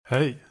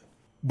Hey,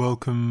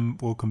 welcome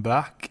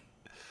back.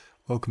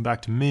 Welcome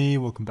back to me,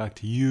 welcome back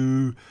to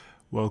you,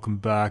 welcome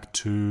back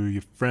to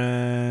your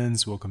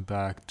friends, welcome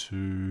back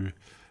to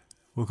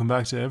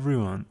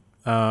everyone.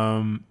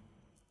 I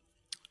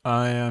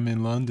am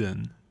in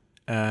London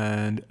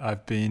and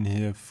I've been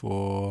here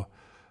for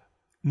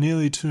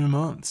nearly 2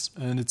 months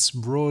and it's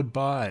roared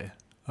by.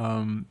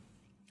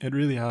 It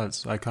really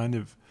has. I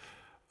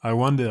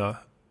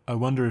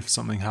wonder if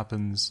something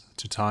happens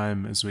to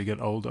time as we get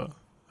older.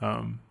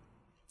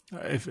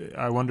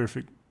 I wonder if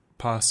it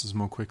passes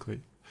more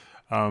quickly.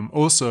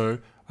 Also,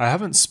 I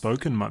haven't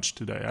spoken much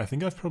today. I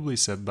think I've probably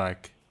said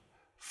like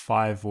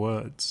 5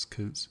 words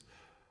because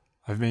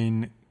I've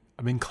been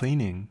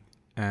cleaning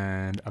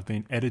and I've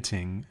been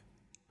editing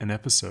an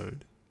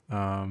episode,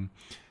 and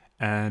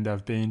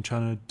I've been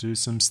trying to do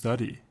some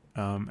study.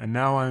 And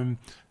now I'm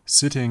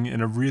sitting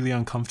in a really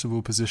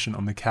uncomfortable position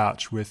on the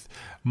couch with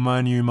my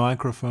new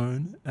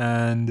microphone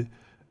and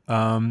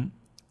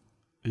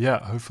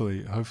yeah,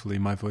 hopefully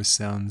my voice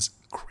sounds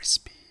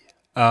crispy.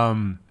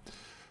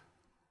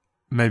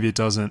 Maybe it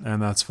doesn't,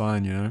 and that's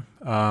fine, you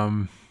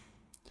know.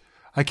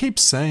 I keep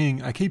saying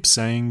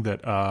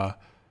that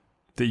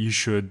you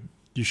should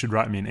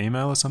write me an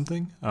email or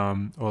something,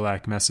 or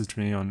like message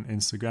me on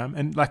Instagram,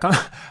 and like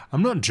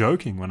I'm not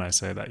joking when I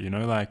say that, you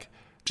know, like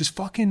just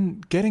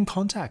fucking get in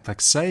contact, like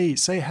say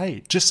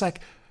hey, just like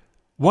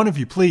one of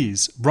you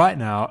please right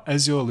now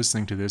as you're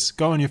listening to this,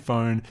 go on your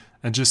phone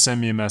and just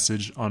send me a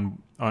message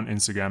on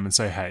Instagram and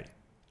say hey,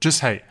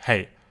 just hey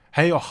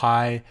or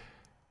hi,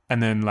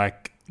 and then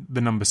like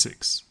the number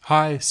 6,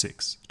 hi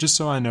 6, just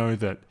so I know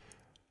that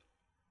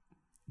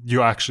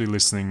you're actually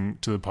listening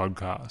to the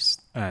podcast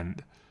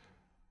and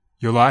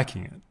you're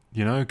liking it,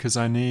 you know, because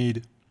I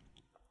need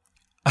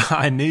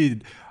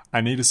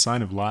a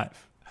sign of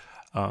life.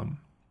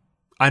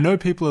 I know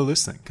people are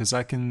listening because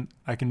I can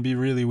be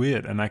really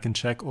weird and I can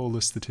check all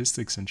the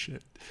statistics and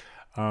shit.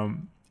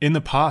 In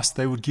the past,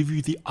 they would give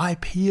you the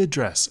IP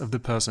address of the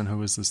person who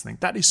was listening.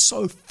 That is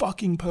so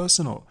fucking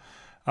personal.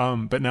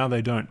 But now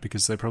they don't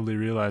because they probably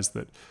realize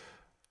that,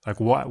 like,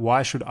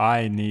 why should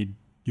I need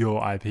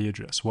your IP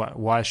address?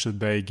 Why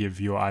should they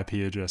give your IP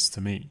address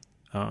to me?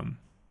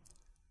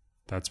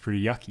 That's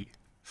pretty yucky.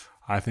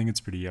 I think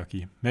it's pretty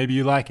yucky. Maybe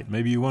you like it.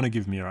 Maybe you want to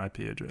give me your IP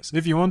address.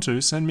 If you want to,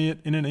 send me it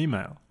in an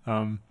email.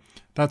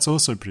 That's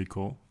also pretty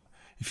cool.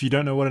 If you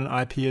don't know what an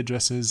IP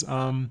address is,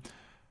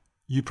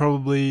 you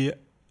probably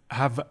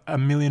have a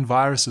million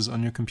viruses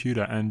on your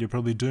computer and you're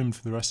probably doomed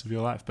for the rest of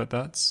your life. But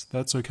that's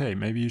okay.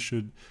 Maybe you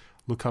should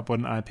look up what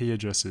an IP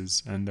address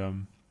is,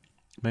 and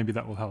maybe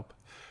that will help.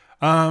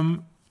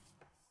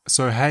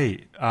 So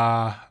hey,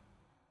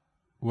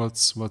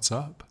 what's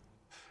up?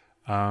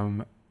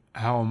 How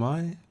am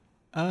I?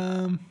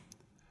 I'm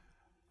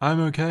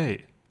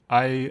okay.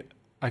 I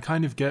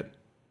kind of get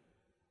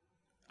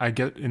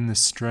in this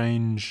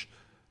strange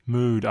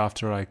mood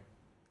after I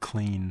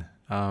clean.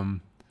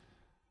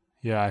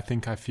 Yeah, I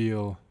think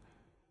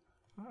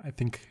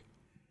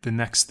the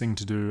next thing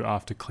to do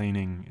after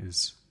cleaning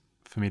is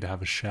for me to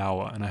have a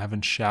shower, and I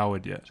haven't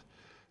showered yet.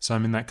 So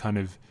I'm in that kind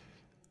of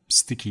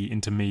sticky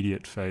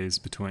intermediate phase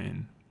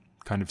between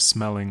kind of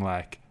smelling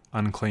like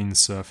unclean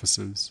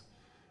surfaces,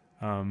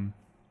 and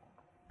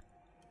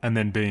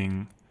then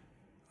being,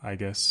 I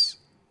guess,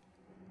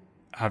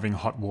 having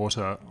hot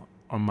water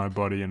on my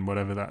body and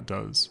whatever that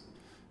does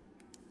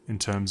in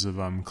terms of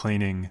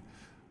cleaning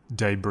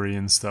debris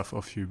and stuff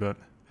off you. But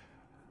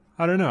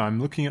I don't know, I'm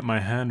looking at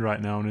my hand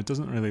right now and it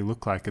doesn't really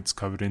look like it's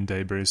covered in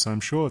debris, so I'm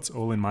sure it's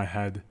all in my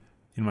head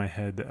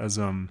as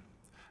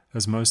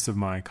most of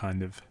my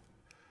kind of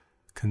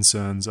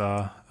concerns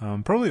are,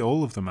 probably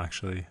all of them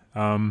actually.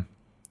 But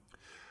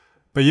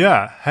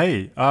yeah,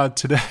 hey,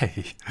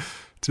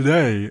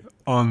 today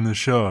on the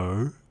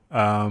show,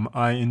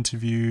 I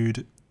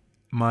interviewed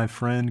my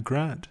friend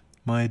Grant,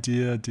 my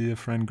dear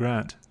friend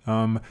Grant.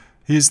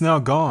 He's now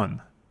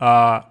gone.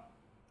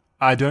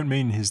 I don't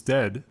mean he's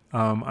dead.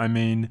 I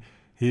mean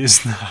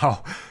he's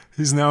now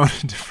in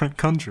a different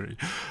country.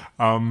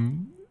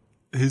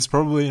 He's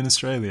probably in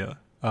Australia.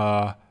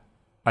 I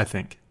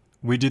think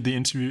we did the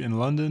interview in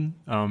London,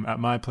 at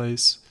my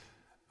place,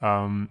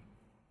 and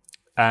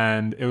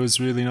it was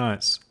really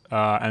nice.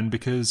 And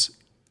because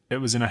it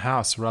was in a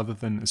house rather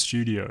than a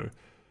studio,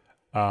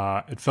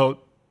 it felt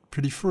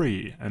pretty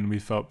free, and I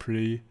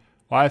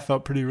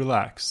felt pretty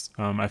relaxed.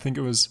 I think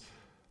it was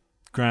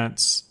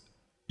Grant's.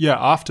 Yeah,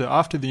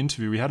 after the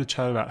interview, we had a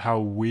chat about how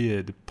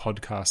weird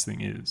podcasting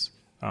is.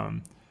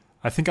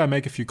 I think I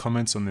make a few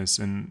comments on this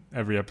in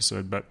every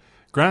episode, but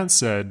Grant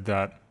said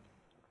that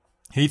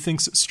he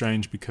thinks it's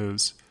strange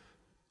because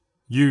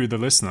you, the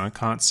listener,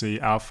 can't see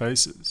our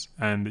faces,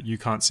 and you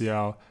can't see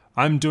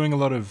I'm doing a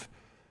lot of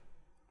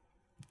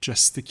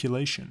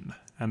gesticulation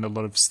and a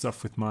lot of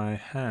stuff with my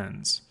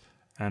hands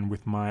and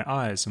with my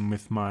eyes and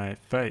with my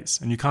face,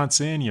 and you can't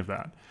see any of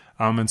that.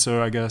 And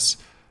so I guess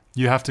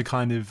you have to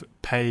kind of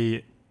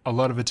pay a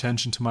lot of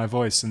attention to my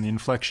voice and the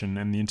inflection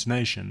and the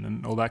intonation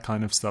and all that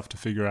kind of stuff to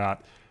figure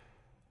out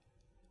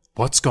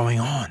what's going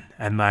on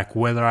and like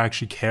whether I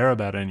actually care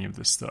about any of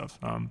this stuff.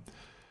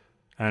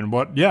 And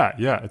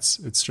it's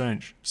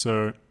strange.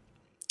 So,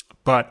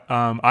 but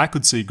I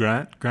could see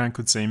Grant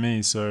could see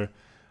me, so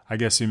I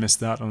guess you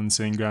missed out on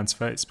seeing Grant's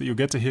face, but you'll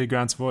get to hear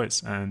Grant's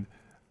voice, and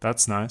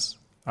that's nice.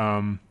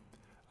 I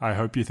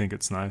hope you think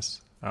it's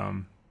nice.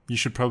 You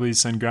should probably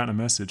send Grant a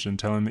message and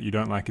tell him that you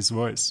don't like his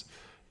voice,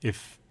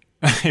 if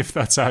if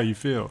that's how you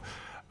feel.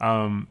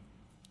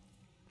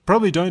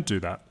 Probably don't do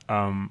that.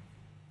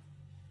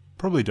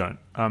 Probably don't.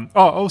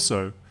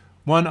 Also,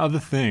 one other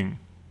thing.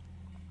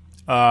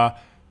 I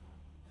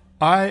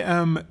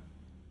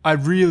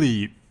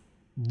really,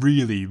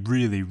 really,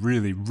 really,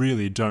 really,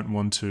 really don't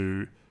want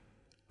to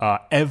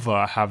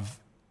ever have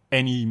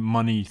any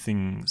money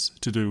things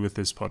to do with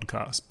this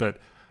podcast. But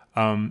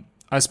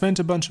I spent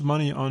a bunch of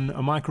money on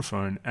a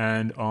microphone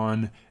and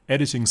on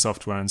editing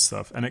software and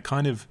stuff, and it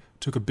kind of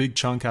took a big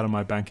chunk out of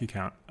my bank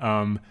account.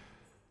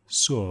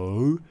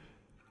 So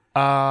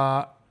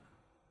I'm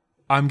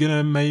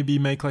gonna maybe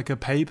make like a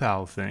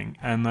PayPal thing,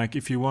 and like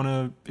if you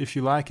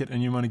like it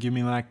and you want to give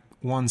me like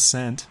 1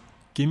 cent,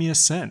 give me a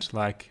cent.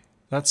 Like,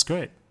 that's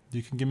great.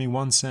 You can give me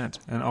 1 cent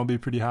and I'll be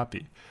pretty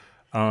happy.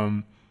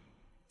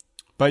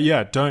 But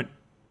yeah, don't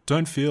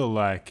feel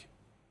like,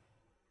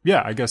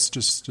 I guess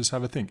just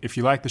have a think. If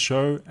you like the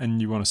show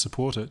and you want to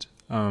support it,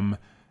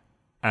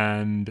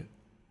 and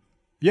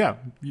yeah,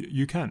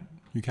 you can.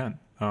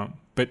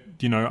 But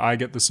I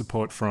get the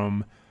support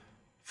from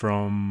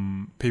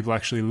people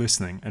actually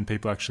listening and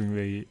people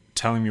actually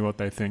telling me what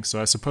they think.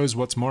 So I suppose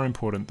what's more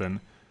important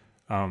than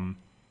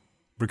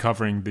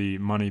recovering the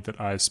money that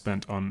I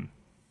spent on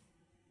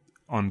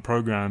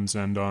programs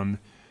and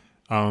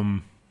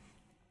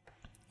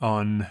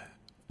on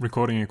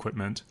recording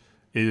equipment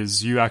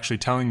is you actually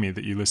telling me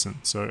that you listen.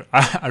 So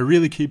I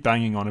really keep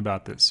banging on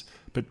about this,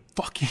 but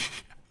fucking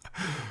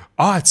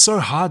it's so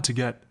hard to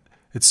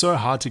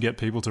get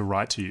people to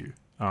write to you.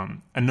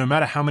 And no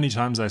matter how many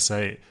times I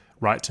say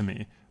write to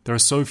me, there are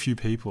so few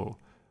people.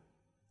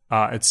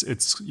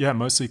 It's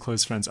mostly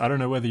close friends. I don't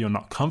know whether you're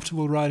not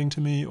comfortable writing to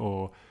me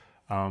or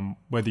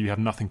whether you have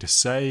nothing to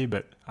say,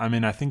 but I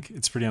mean, I think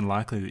it's pretty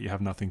unlikely that you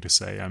have nothing to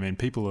say. I mean,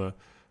 people are,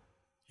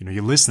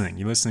 you're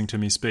listening to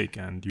me speak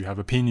and you have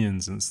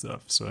opinions and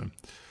stuff. So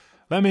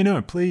let me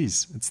know,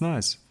 please. It's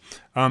nice.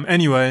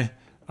 Anyway,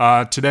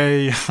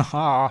 today,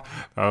 that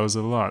was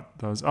a lot.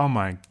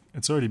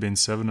 It's already been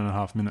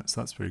 7.5 minutes.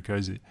 That's pretty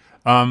crazy.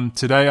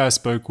 Today I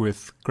spoke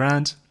with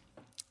Grant,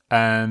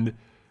 and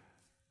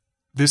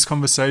this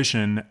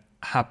conversation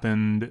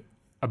happened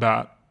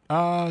about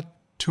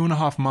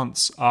 2.5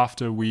 months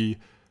after we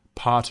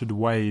parted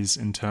ways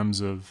in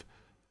terms of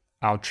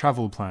our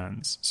travel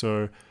plans.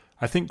 So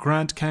I think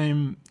Grant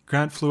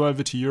flew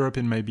over to Europe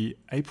in maybe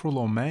April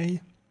or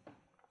May,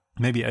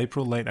 maybe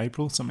late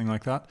April, something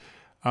like that.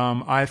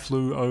 I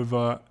flew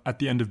over at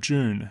the end of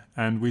June,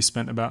 and we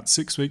spent about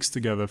 6 weeks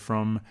together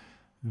from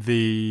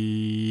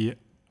the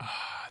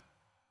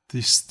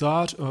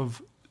start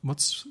of,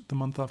 what's the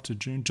month after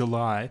June?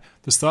 July.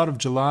 The start of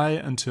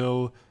July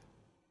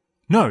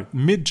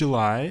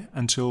mid-July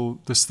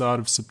until the start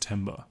of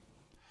September.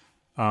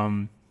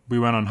 We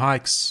went on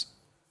hikes.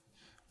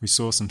 We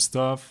saw some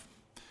stuff.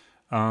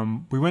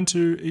 We went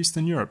to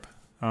Eastern Europe.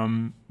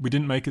 We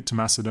didn't make it to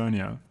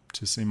Macedonia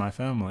to see my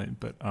family,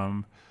 but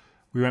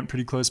we went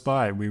pretty close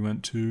by. We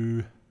went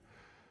to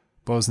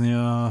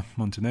Bosnia,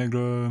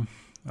 Montenegro,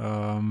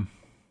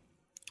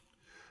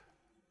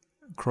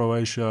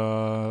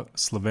 Croatia,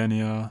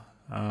 Slovenia.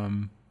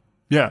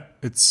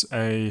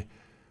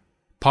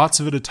 Parts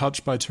of it are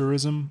touched by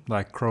tourism,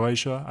 like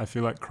Croatia. I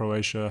feel like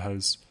Croatia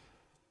has,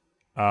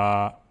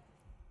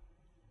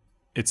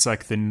 it's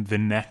like the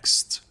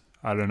next,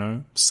 I don't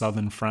know,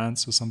 southern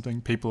France or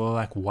something. People are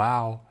like,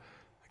 wow,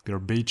 like there are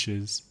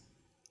beaches.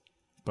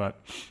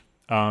 But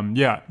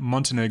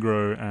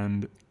Montenegro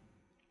and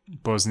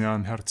Bosnia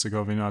and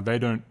Herzegovina,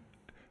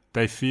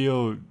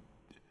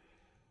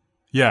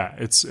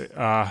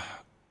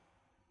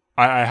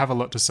 I have a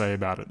lot to say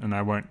about it, and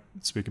I won't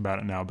speak about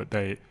it now, but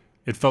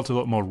it felt a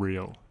lot more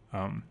real.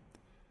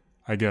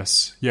 I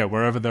guess,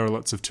 wherever there are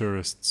lots of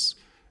tourists,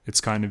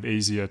 it's kind of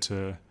easier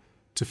to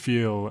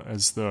feel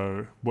as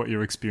though what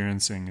you're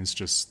experiencing is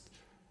just,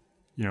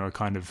 a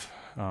kind of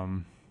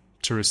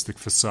touristic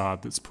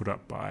facade that's put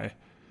up by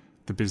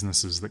the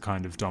businesses that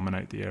kind of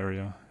dominate the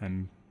area.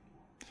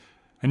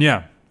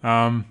 Anyway,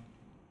 I'm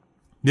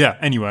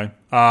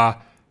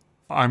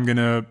going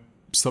to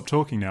stop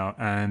talking now,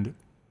 and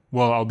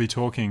I'll be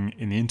talking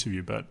in the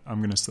interview, but I'm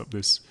going to stop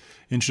this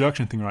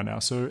introduction thing right now.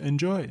 So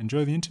enjoy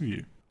the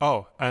interview.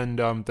 Oh, and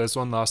there's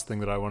one last thing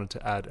that I wanted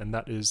to add, and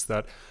that is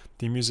that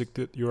the music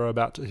that you're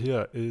about to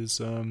hear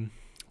is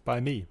by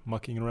me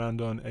mucking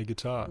around on a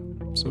guitar.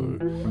 So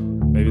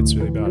maybe it's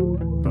really bad,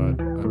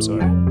 but I'm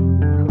sorry.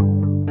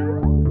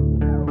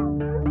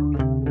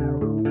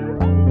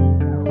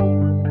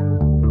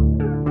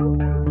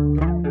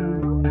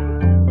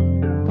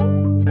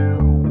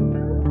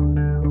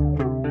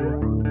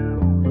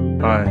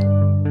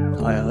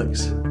 Hi,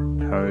 Alex.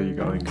 How are you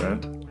going,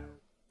 Grant?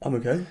 I'm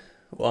okay.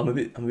 Well, I'm a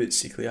bit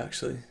sickly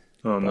actually.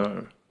 Oh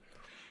no!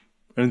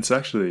 And it's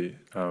actually,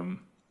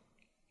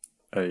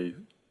 a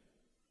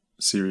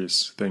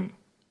serious thing.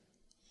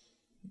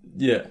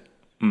 Yeah.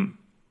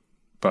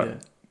 But Yeah.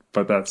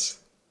 but that's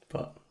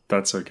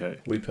But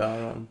okay. we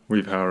power on.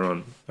 We power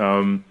on.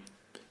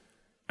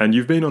 And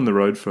you've been on the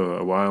road for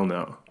a while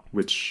now,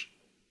 which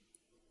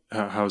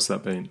how's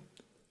that been?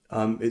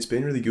 It's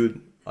been really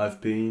good. I've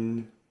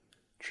been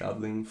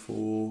traveling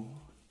for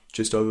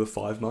just over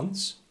 5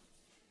 months,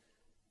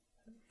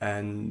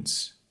 and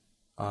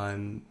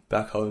I'm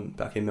back home,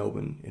 back in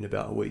Melbourne in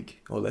about a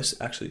week or less.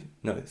 Actually,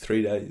 no,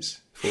 3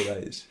 days, 4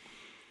 days.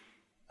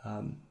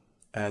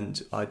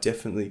 And I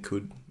definitely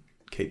could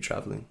keep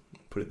traveling.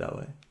 Put it that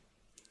way.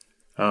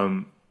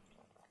 And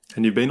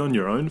you've been on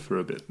your own for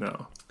a bit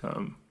now.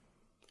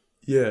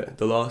 Yeah,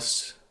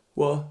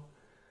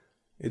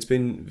 it's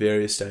been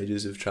various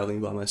stages of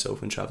traveling by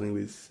myself and traveling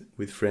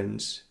with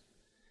friends.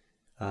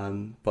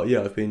 But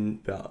yeah, I've been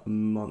about a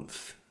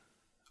month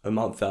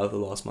out of the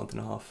last month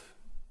and a half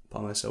by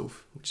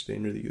myself, which has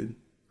been really good.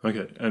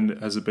 Okay, and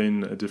has it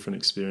been a different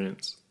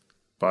experience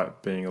by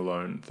being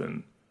alone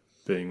than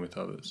being with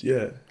others?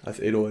 Yeah,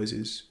 it always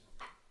is.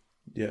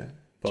 Yeah,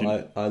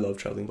 but I love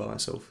traveling by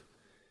myself.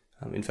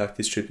 In fact,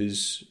 this trip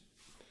is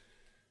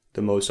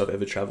the most I've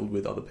ever travelled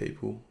with other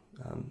people.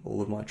 All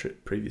of my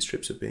previous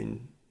trips have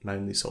been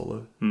mainly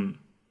solo.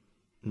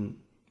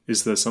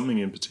 Is there something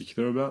in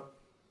particular about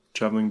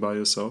traveling by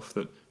yourself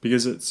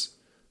because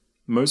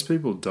most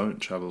people don't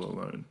travel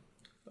alone?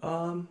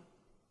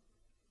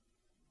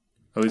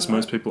 At least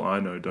most people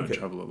I know don't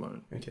travel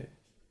alone. Okay.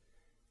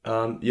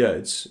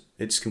 Yeah,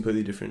 it's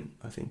completely different,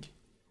 I think.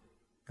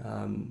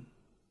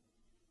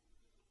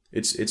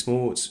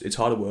 It's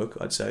harder work,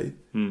 I'd say.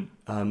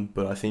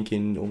 But I think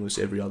in almost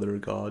every other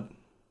regard,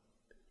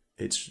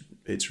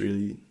 it's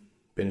really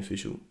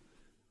beneficial.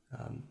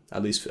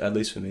 At least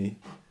for me.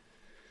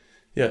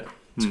 Yeah,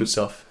 it's good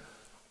stuff.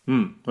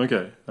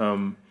 Okay.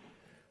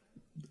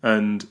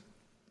 And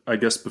I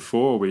guess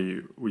before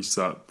we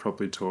start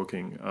properly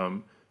talking,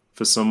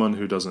 for someone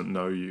who doesn't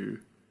know you,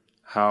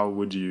 how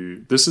would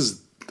you? This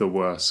is the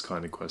worst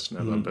kind of question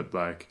ever, but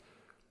like,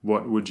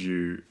 what would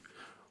you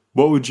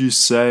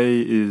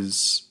say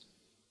is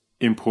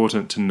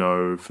important to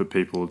know for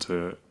people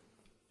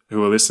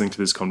who are listening to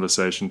this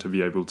conversation to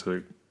be able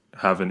to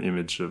have an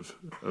image of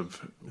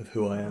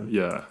who I am?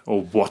 Yeah,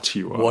 or what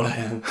you are. What I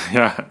am?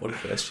 Yeah. What a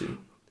question.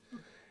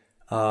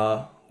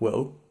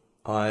 Well,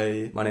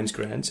 my name's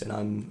Grant and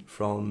I'm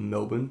from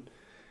Melbourne.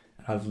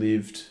 I've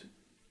lived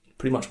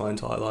pretty much my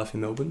entire life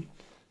in Melbourne.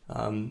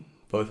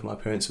 Both of my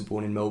parents were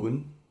born in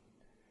Melbourne,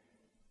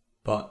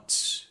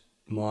 but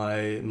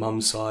my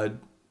mum's side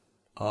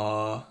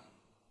were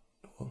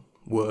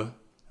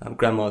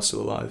grandma's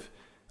still alive,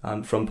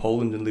 from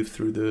Poland and lived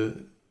through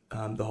the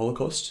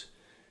Holocaust.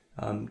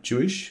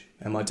 Jewish,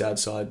 and my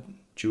dad's side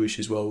Jewish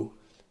as well,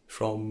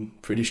 from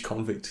British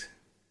convict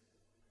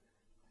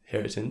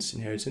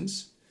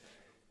inheritance.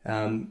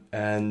 And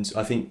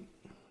I think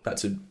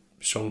that's a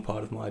strong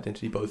part of my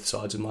identity, both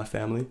sides of my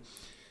family.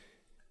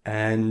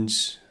 And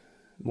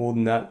more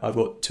than that, I've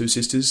got 2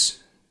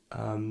 sisters,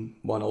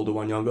 one older,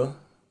 one younger.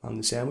 I'm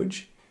the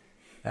sandwich.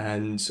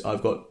 And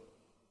I've got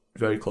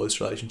very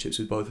close relationships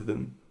with both of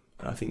them.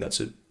 And I think that's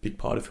a big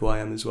part of who I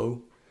am as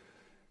well.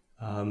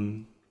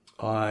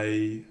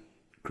 I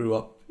grew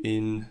up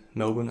in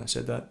Melbourne, I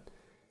said that.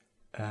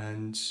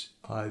 And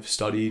I've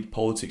studied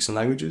politics and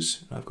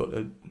languages. I've got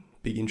a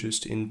big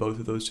interest in both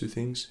of those 2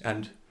 things.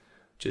 And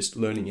just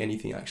learning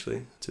anything,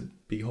 actually. It's a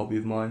big hobby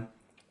of mine.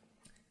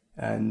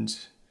 And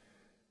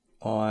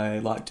I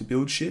like to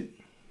build shit.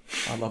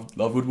 I love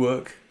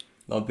woodwork.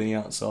 Love being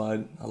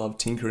outside. I love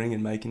tinkering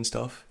and making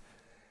stuff.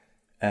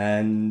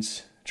 And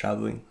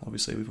traveling.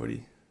 Obviously, we've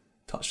already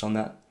touched on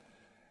that.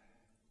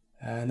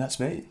 And that's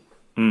me.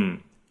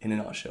 In a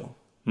nutshell.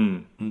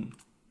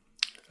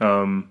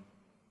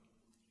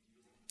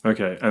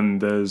 Okay,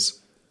 and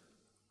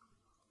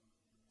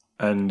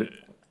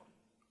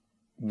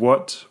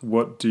what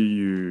do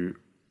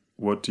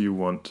you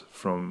want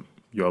from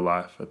your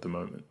life at the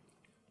moment?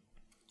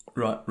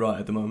 Right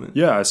at the moment.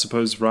 Yeah, I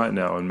suppose right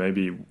now, and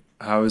maybe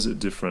how is it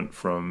different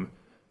from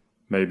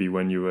maybe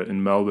when you were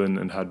in Melbourne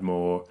and had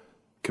more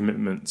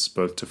commitments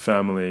both to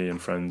family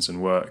and friends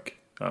and work,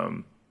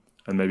 and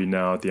maybe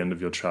now at the end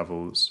of your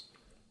travels,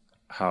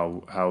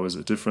 how is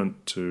it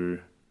different to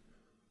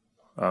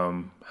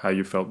how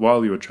you felt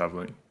while you were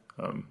traveling?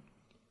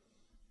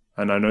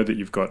 And I know that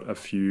you've got a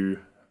few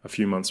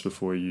months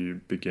before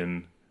you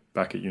begin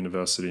back at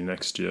university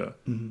next year.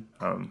 And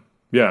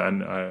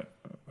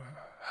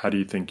how do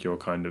you think your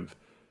kind of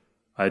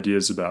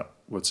ideas about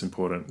what's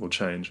important will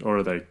change, or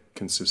are they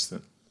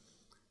consistent?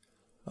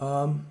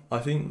 I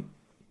think.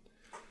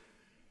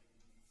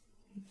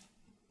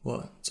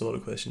 Well, it's a lot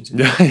of questions.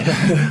 Yeah.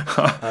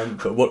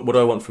 But what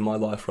I want from my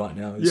life right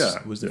now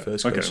was the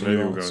first question. Okay,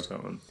 maybe we'll go with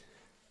that one.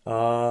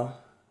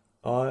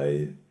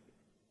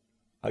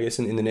 I guess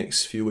in the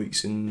next few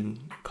weeks and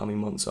coming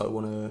months, I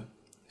want to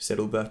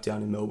settle back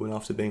down in Melbourne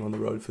after being on the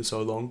road for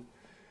so long.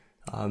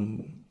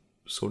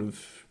 Sort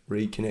of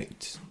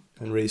reconnect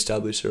and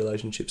re-establish the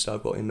relationships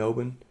I've got in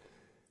Melbourne,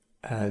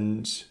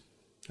 and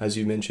as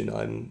you mentioned,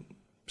 I'm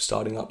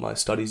starting up my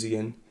studies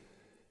again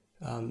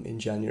in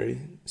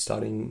January,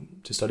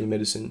 starting to study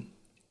medicine.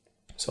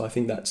 So I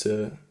think that's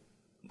the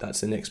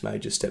next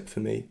major step for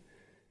me.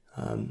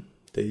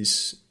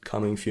 These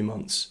coming few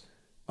months,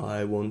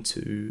 I want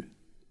to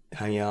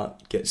hang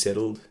out, get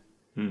settled,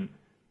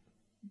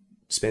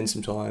 spend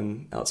some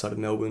time outside of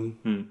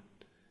Melbourne,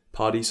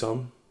 party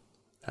some,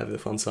 have a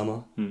fun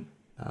summer,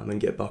 and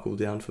get buckled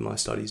down for my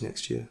studies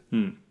next year.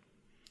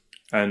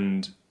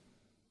 And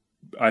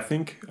I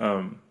think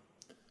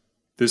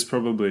this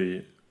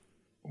probably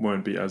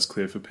won't be as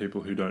clear for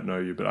people who don't know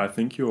you, but I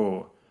think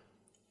you're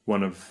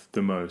one of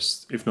the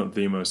most, if not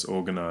the most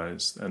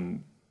organized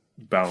and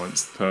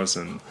balanced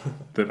person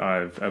that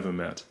I've ever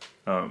met.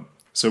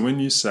 So when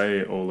you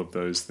say all of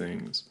those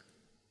things,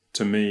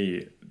 to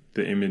me,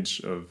 the image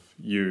of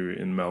you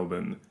in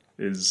Melbourne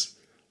is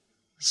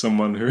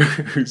someone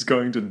who's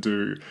going to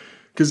do,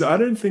 because I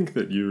don't think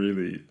that you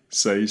really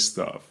say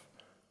stuff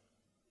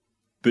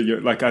that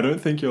you're like, I don't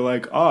think you're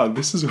like,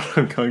 this is what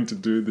I'm going to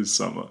do this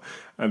summer,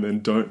 and then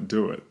don't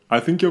do it. I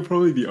think you're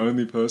probably the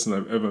only person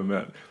I've ever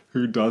met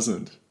who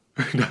doesn't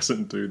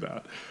do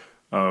that.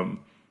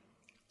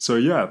 So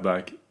yeah,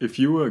 like if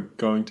you were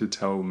going to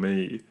tell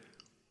me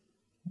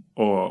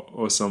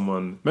or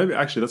someone, maybe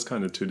actually that's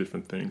kind of two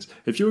different things.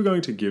 If you were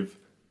going to give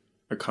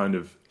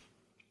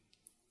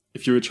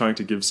if you were trying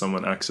to give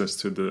someone access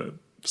to the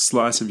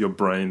slice of your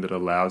brain that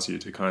allows you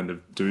to kind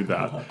of do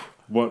that,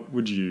 what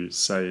would you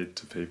say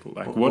to people?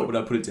 Like, what would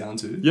I put it down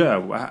to? Yeah,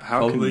 how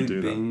Probably can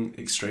you do being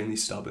extremely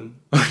stubborn.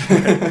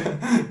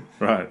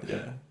 Right.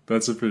 Yeah.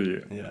 That's a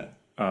pretty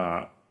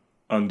Yeah.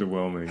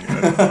 Underwhelming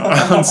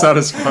and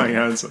unsatisfying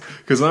answer.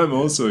 Because I'm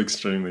also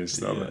extremely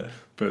stubborn,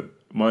 but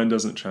mine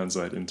doesn't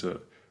translate into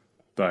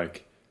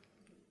like,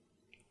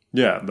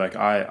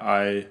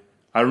 I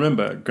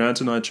remember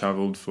Grant and I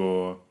traveled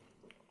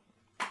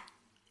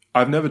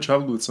I've never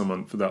traveled with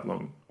someone for that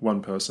long,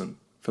 one person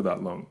for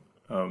that long.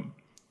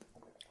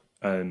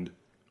 And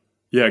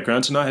yeah,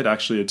 Grant and I had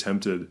actually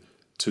attempted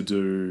to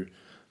do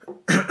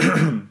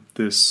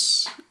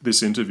this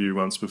interview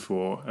once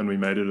before, and we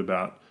made it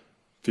about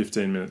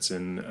 15 minutes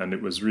in, and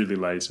it was really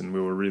late and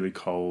we were really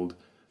cold,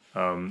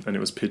 and it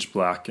was pitch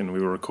black, and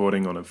we were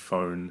recording on a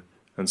phone,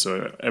 and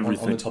so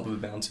everything on the top of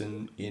a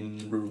mountain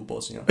in rural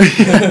Bosnia.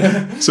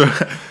 So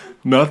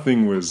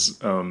nothing was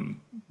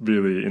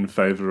really in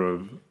favor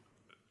of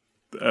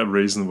a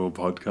reasonable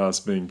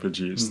podcast being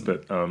produced,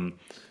 but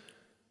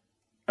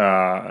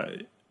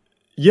I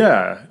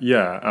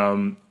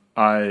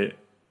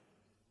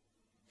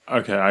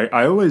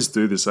always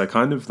do this. I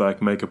kind of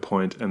like make a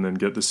point and then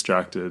get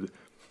distracted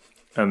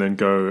and then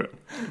go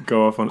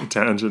off on a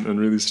tangent and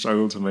really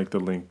struggle to make the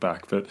link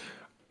back. But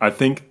I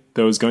think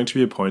there was going to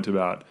be a point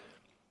about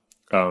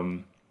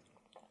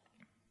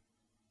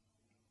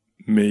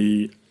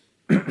me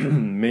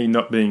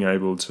not being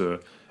able to...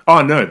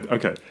 Oh, no,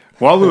 okay.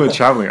 While we were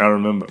traveling, I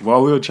remember.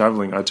 While we were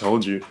traveling, I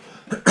told you...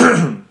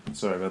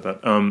 Sorry about that.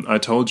 I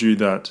told you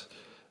that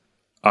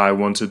I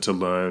wanted to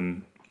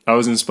learn... I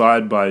was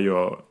inspired by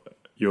your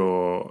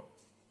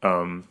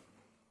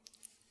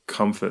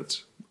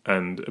comfort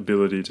and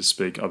ability to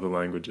speak other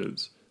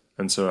languages.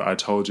 And so I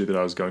told you that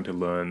I was going to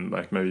learn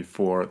like maybe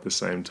 4 at the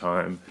same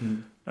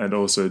time and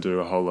also do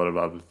a whole lot of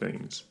other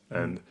things.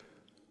 And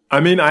I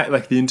mean,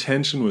 the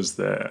intention was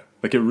there.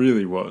 Like it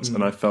really was,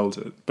 and I felt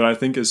it. But I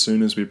think as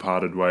soon as we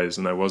parted ways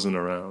and I wasn't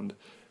around,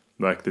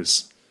 like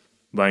this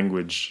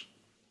language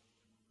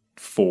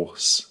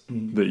force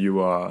that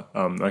you are,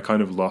 I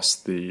kind of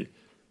lost the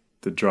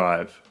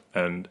drive.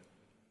 And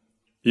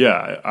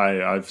yeah,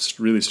 I've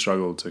really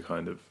struggled to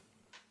kind of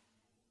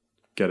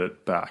get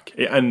it back.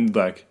 And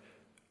like,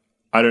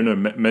 I don't know,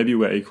 maybe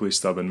we're equally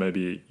stubborn.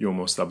 Maybe you're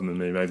more stubborn than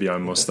me. Maybe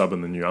I'm more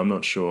stubborn than you. I'm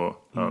not sure.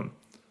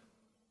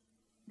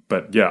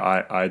 But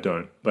yeah, I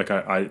don't. Like,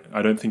 I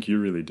don't think you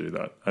really do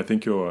that. I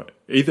think you're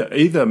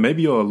either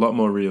maybe you're a lot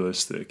more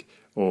realistic,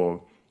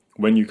 or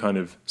when you kind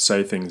of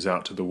say things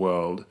out to the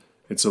world,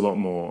 it's a lot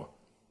more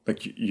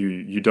like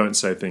you don't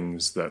say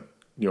things that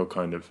you're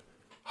kind of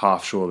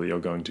half sure that you're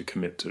going to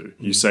commit to.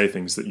 You say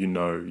things that you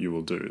know you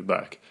will do.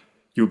 Like,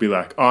 you'll be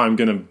like, oh, I'm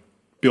going to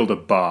build a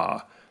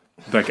bar,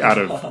 like out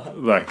of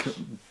like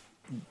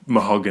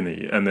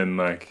mahogany, and then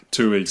like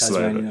 2 weeks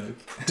later,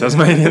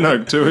 Tasmanian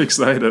oak. 2 weeks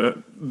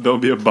later, there'll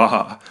be a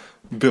bar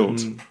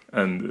built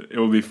and it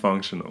will be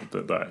functional.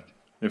 But like,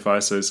 if I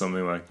say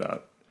something like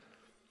that,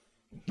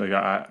 like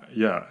I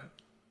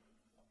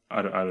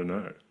don't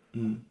know.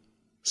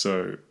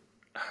 So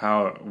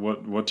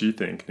what do you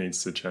think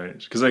needs to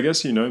change? Because I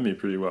guess you know me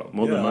pretty well,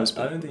 more than most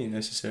people. I don't think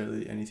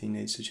necessarily anything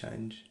needs to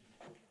change.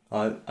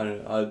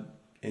 I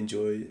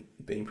enjoy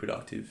being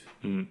productive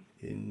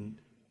in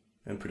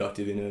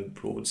a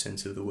broad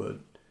sense of the word,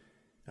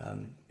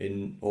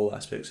 in all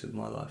aspects of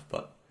my life.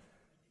 But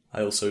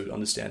I also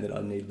understand that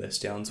I need less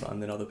downtime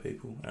than other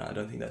people, and I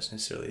don't think that's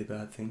necessarily a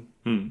bad thing.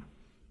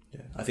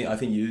 Yeah, I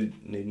think you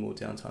need more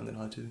downtime than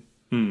I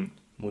do.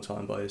 More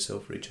time by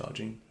yourself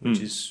recharging, which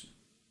is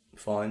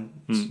fine.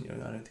 I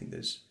don't think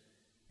there's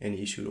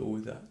any issue at all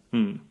with that.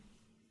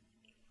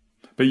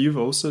 But you've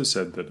also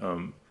said that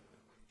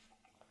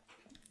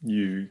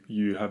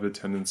you have a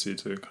tendency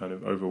to kind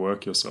of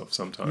overwork yourself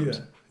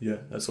sometimes. Yeah,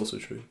 that's also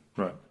true.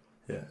 Right.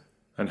 Yeah.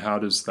 And how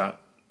does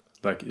that,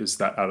 like, is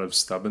that out of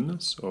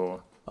stubbornness,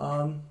 or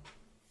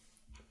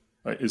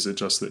like, is it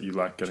just that you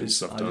like getting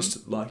stuff done? I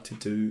just like to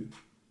do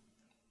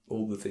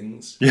all the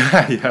things.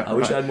 Yeah. I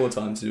wish I had more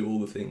time to do all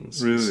the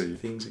things. Really?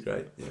 Things are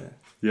great, yeah.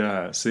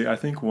 Yeah. See, I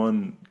think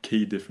one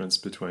key difference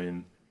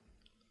between,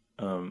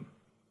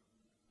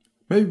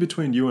 maybe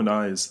between you and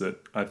I, is that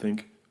I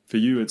think for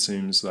you it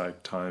seems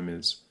like time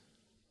is,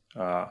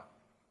 like,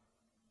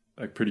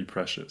 pretty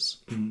precious.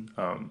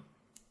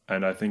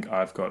 And I think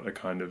I've got a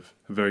kind of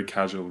a very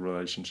casual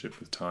relationship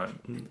with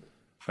time,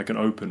 like an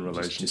open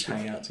relationship. Just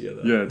hang out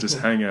together. Yeah, just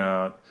hang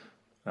out.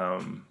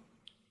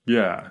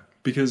 Yeah,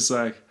 because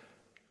like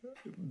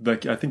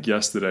I think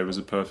yesterday was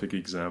a perfect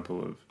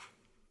example of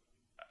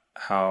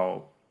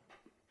how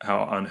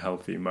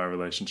unhealthy my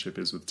relationship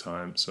is with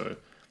time. So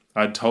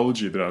I told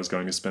you that I was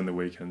going to spend the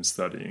weekend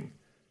studying,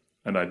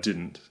 and I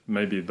didn't.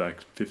 Maybe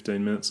like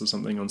 15 minutes or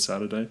something on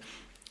Saturday.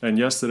 And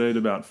yesterday at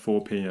about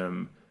 4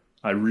 p.m,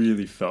 I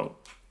really felt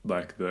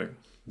like the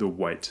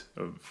weight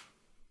of,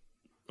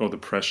 or the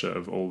pressure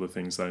of all the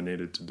things that I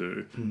needed to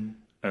do.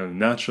 And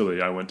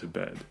naturally I went to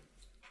bed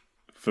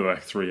for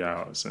like 3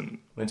 hours and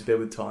went to bed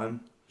with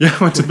time. Yeah,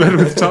 I went to bed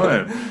with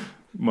time.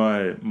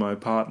 My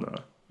partner.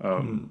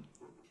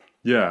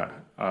 Yeah.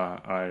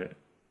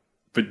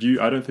 But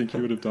I don't think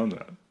you would have done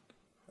that.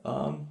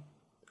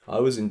 I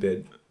was in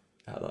bed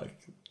at like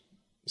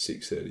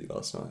 6:30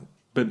 last night.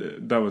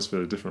 But that was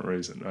for a different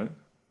reason, right?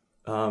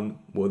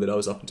 Well, that I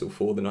was up until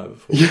 4 the night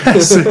before. Yeah,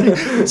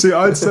 see,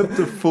 I'd slept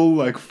the full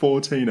like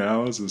 14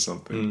 hours or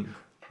something.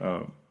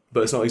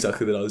 But it's not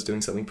exactly that I was doing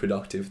something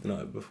productive the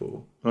night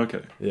before.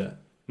 Okay. Yeah.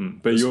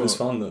 But it was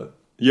fun though.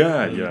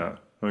 Yeah.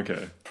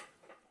 Okay.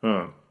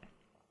 All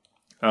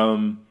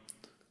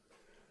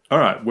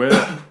right.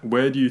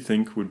 Where do you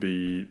think would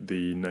be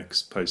the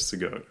next place to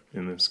go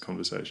in this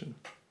conversation?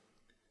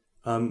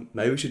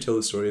 Maybe we should tell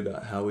the story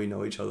about how we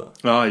know each other.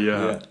 Oh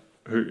yeah.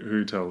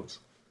 Who tells?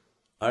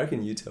 I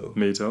reckon you tell.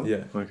 Me tell?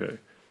 Yeah. Okay.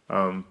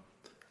 All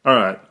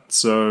right.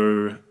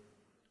 So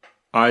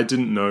I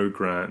didn't know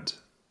Grant.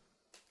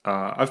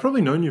 I've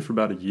probably known you for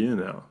about a year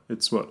now.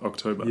 It's what,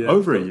 October? Yeah,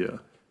 Over a year,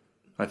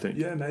 I think.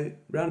 Yeah, mate.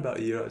 Round about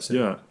a year, I'd say.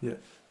 Yeah.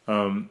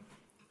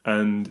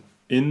 And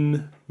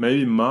in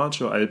maybe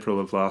March or April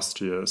of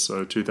last year,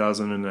 so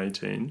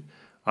 2018,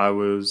 I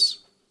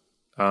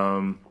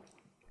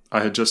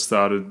had just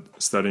started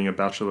studying a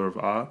Bachelor of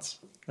Arts,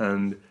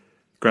 and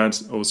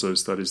Grant also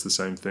studies the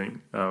same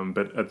thing.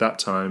 But at that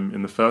time,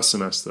 in the first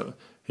semester,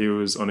 he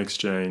was on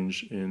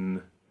exchange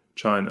in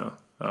China,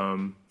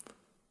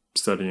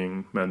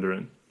 studying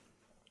Mandarin.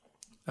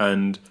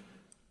 And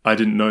I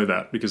didn't know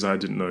that because I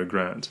didn't know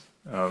Grant.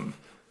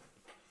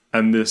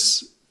 And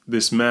this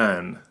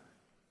man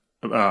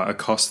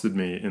accosted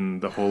me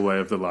in the hallway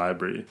of the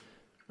library,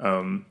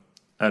 and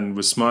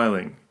was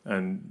smiling.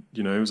 And,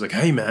 he was like,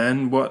 "Hey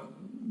man,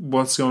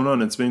 what's going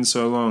on? It's been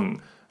so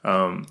long.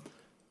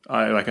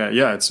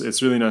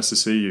 It's really nice to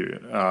see you.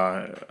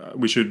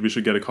 We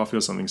should get a coffee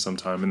or something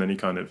sometime." And then he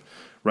kind of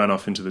ran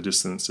off into the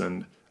distance,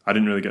 and I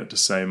didn't really get to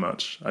say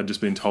much. I'd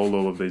just been told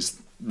all of these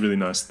really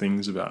nice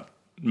things about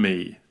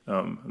me,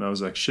 and I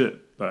was like, shit,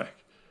 like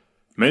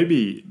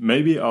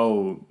maybe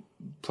I'll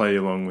play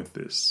along with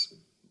this,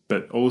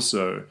 but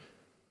also,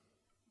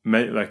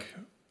 I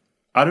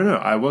don't know.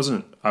 I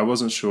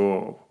wasn't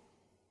sure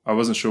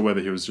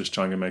whether he was just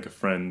trying to make a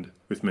friend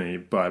with me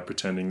by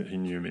pretending that he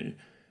knew me.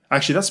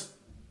 Actually, that's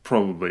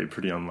probably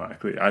pretty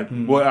unlikely.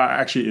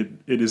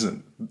 It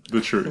isn't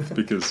the truth,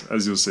 because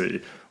as you'll see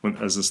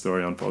as the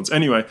story unfolds.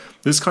 Anyway,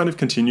 this kind of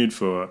continued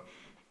for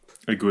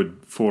a good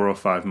 4 or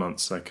 5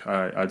 months. Like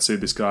I'd see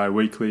this guy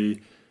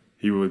weekly.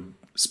 He would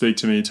speak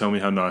to me, tell me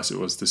how nice it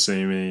was to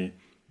see me.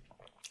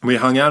 We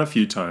hung out a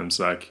few times.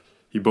 Like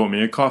he bought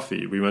me a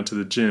coffee. We went to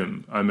the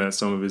gym. I met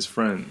some of his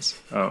friends.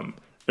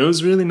 It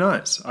was really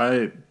nice.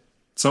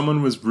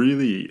 Someone was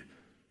really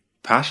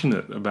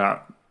passionate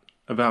about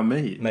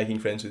me. Making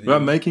friends with you.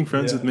 About making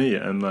friends with me,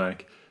 and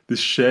like this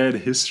shared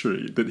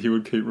history that he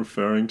would keep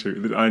referring to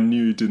that I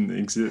knew didn't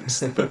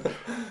exist. But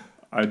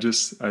I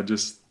just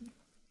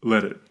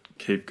let it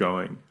keep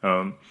going.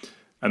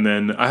 And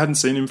then I hadn't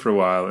seen him for a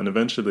while, and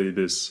eventually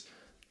this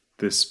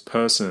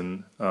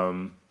person,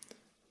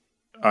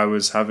 I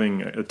was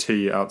having a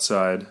tea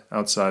outside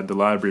the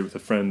library with a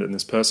friend, and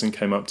this person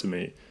came up to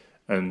me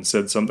and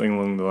said something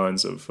along the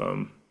lines of,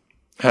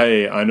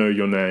 "Hey, I know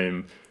your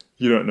name,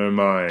 you don't know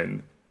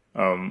mine,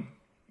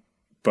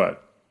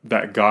 but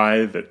that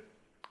guy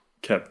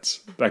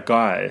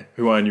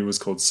who I knew was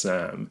called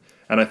Sam."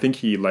 And I think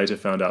he later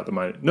found out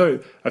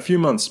that a few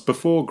months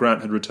before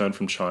Grant had returned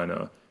from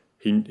China,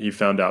 he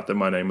found out that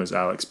my name was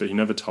Alex, but he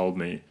never told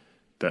me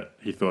that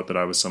he thought that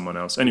I was someone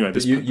else. Anyway,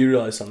 but you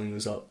realised something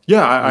was up.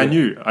 Yeah, I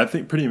knew. I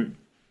think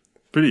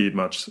pretty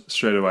much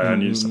straight away I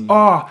knew.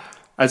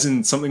 As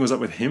in something was up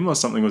with him, or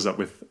something was up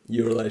with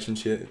your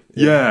relationship.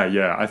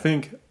 Yeah. I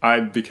think I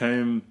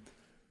became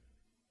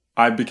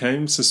I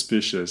became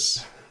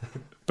suspicious,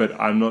 but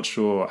I'm not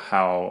sure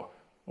how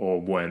or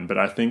when. But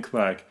I think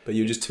like But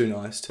you're just too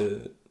nice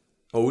to,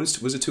 or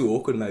was it too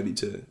awkward maybe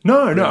to?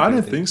 no, bring no, up I don't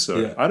anything? think so.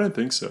 Yeah. I don't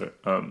think so.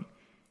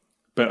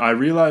 But I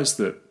realized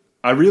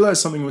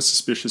something was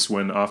suspicious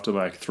when after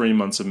like 3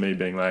 months of me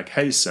being like,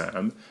 "Hey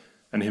Sam,"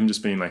 and him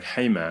just being like,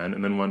 "Hey man,"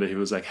 and then one day he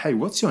was like, "Hey,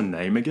 what's your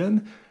name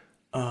again?"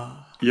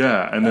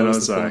 Yeah, and then I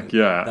was the like, point.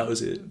 "Yeah, That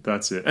was it.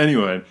 That's it."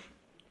 Anyway,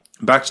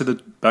 back to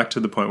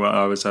the point where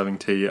I was having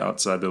tea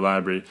outside the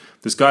library.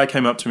 This guy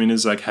came up to me and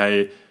is like,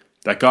 "Hey,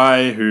 that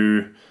guy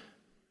who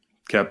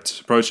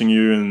kept approaching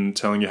you and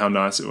telling you how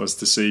nice it was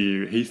to see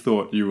you, he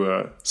thought you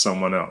were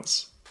someone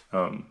else."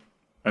 And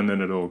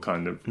then it all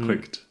kind of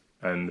clicked,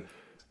 and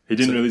he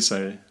didn't really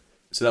say.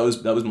 So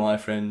that was my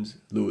friend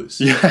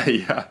Lewis,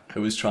 Yeah,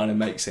 who was trying to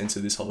make sense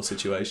of this whole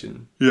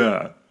situation.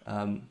 yeah.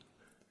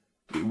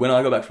 When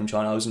I got back from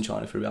China, I was in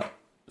China for about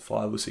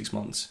 5 or 6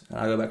 months, and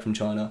I got back from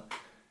China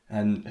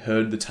and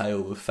heard the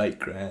tale of fake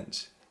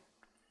Grant,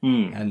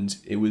 and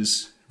it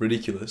was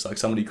ridiculous. Like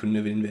somebody couldn't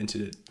have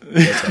invented it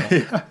better.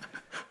 Yeah.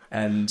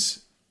 And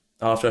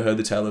after I heard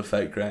the tale of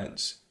fake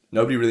Grant,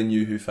 nobody really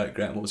knew who fake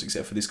Grant was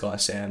except for this guy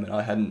Sam, and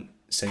I hadn't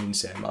seen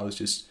Sam. I was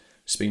just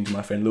speaking to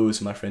my friend Lewis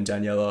and my friend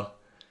Daniela,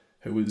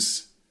 who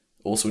was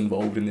also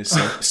involved in this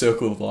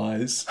circle of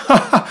lies.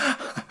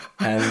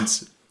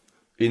 And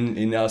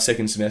in our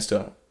second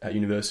semester at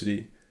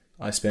university,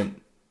 I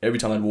spent, every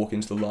time I'd walk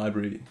into the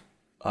library,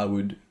 I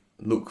would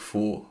look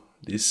for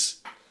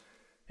this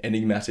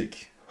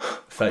enigmatic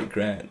fake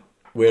Grant.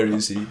 Where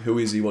is he? Who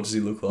is he? What does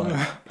he look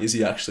like? Is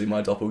he actually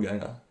my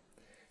doppelganger?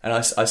 And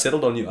I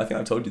settled on you. I think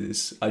I told you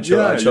this. I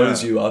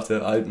chose you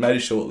after I made a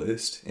short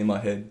list in my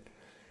head,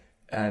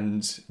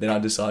 and then I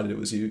decided it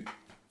was you.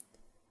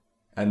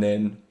 And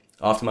then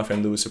after my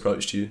friend Lewis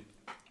approached you,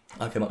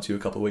 I came up to you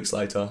a couple of weeks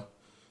later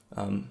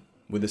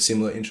with a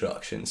similar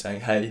introduction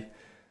saying, "Hey,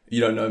 you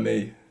don't know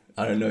me,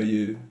 I don't know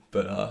you,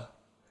 but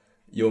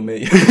you're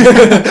me."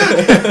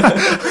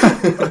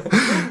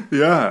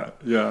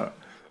 Yeah.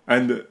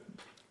 And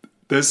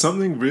there's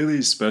something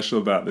really special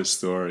about this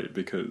story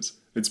because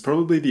it's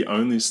probably the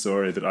only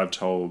story that I've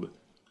told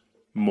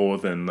more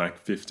than like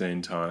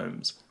 15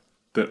 times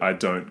that I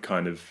don't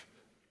kind of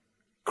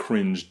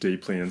cringe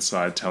deeply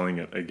inside telling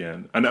it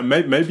again. And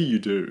maybe you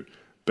do,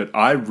 but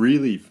I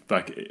really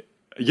like.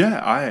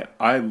 Yeah,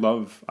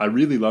 I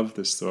really love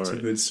this story. It's a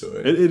good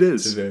story. It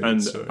is, It's a very and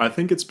good story. I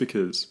think it's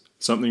because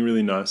something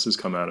really nice has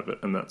come out of it,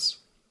 and that's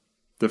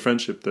the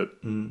friendship that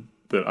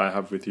I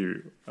have with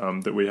you,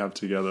 that we have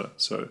together.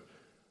 So,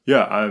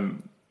 yeah,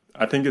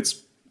 I think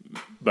it's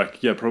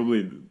like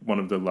probably one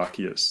of the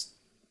luckiest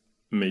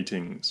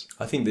meetings.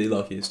 I think the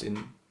luckiest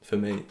for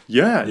me.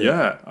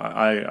 Yeah.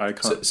 I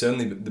can't.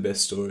 Certainly the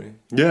best story.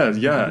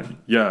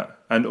 Yeah.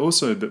 And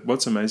also,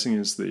 what's amazing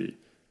is the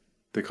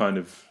kind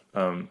of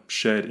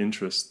shared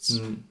interests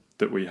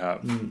that we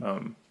have.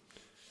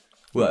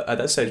 Well, at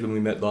that stage when we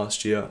met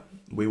last year,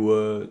 we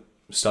were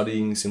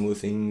studying similar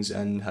things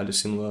and had a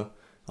similar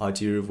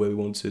idea of where we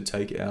wanted to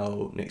take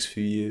our next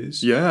few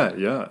years. Yeah,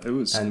 it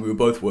was. And we were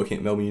both working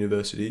at Melbourne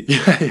University.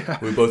 Yeah.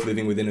 We were both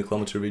living within a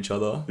kilometre of each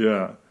other.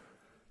 Yeah.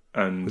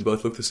 And we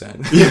both look the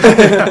same.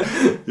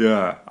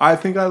 Yeah. I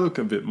think I look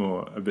a bit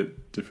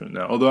different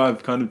now. Although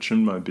I've kind of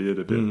trimmed my beard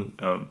a bit.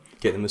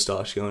 Get the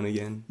moustache going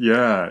again.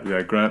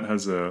 Yeah. Grant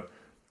has the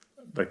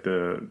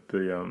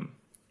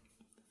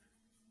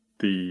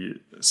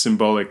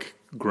symbolic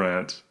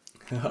Grant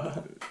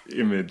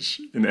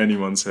image in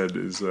anyone's head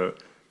is a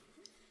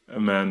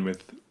man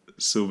with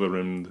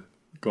silver-rimmed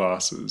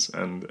glasses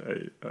and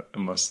a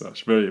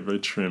mustache, very very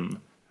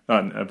trim,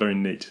 a very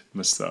neat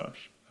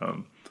mustache.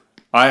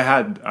 I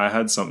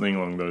had something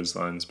along those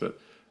lines, but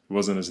it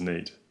wasn't as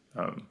neat.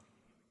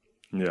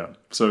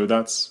 So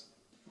that's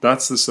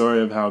the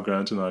story of how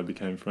Grant and I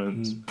became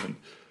friends. And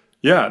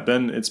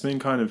then it's been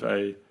kind of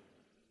a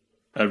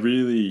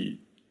really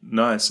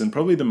nice and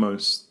probably the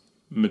most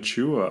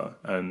mature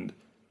and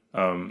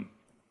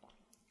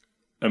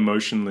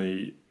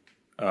emotionally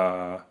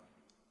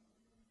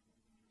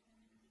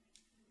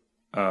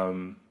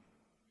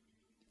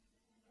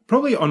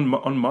probably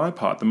on my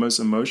part the most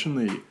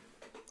emotionally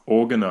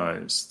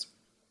organized,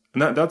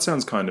 and that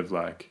sounds kind of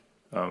like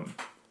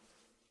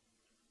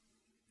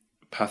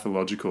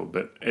pathological,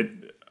 but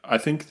I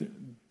think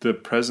your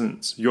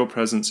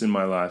presence in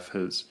my life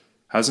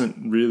hasn't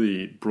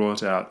really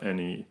brought out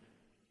any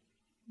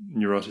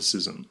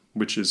neuroticism,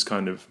 which is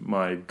kind of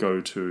my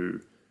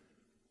go-to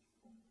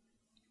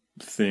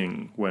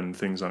thing when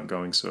things aren't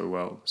going so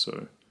well.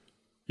 So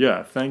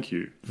yeah, thank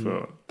you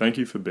for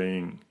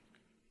being,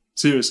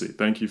 seriously,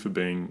 thank you for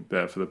being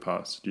there for the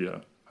past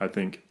year. I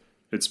think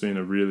it's been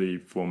a really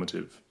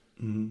formative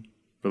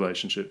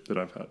relationship that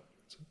I've had.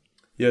 So.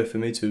 Yeah, for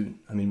me too.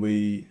 I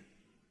mean,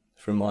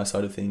 from my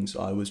side of things,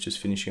 I was just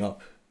finishing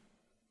up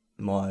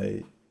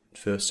my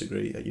first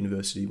degree at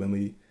university when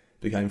we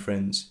became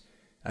friends.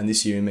 And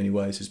this year, in many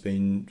ways, has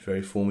been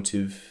very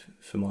formative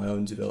for my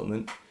own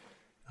development.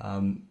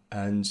 And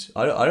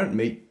I don't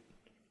meet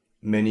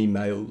many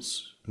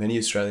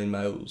Australian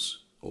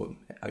males or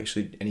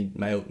actually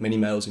many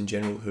males in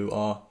general, who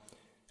are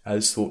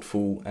as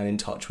thoughtful and in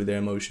touch with their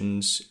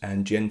emotions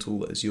and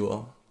gentle as you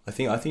are. I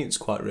think it's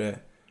quite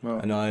rare. Wow.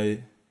 And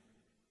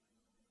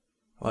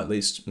at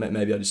least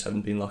maybe I just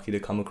haven't been lucky to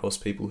come across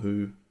people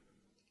who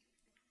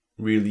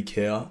really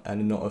care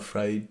and are not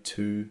afraid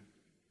to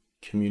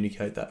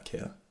communicate that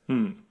care.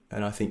 And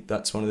I think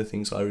that's one of the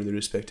things I really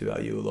respect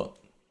about you a lot.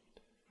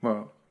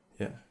 Wow.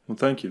 Yeah. Well,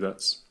 thank you.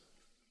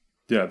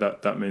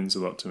 That means a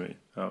lot to me.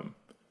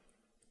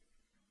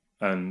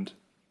 And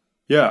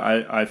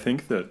yeah, I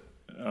think that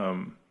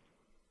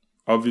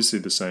obviously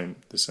the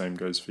same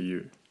goes for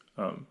you.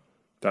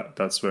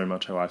 That's very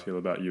much how I feel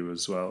about you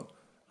as well.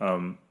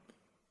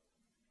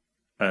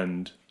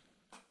 And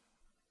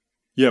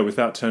yeah,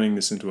 without turning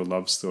this into a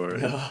love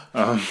story,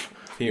 I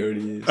think it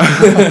already is.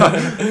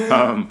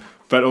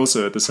 but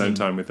also at the same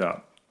time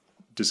without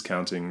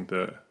discounting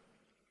the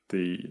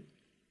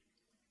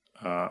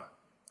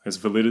as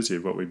validity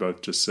of what we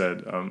both just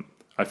said.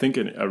 I think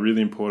a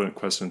really important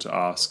question to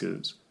ask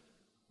is,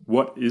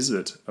 what is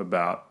it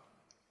about,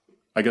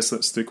 I guess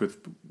let's stick with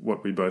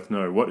what we both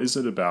know, what is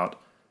it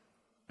about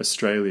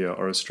Australia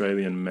or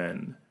Australian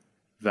men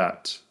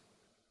that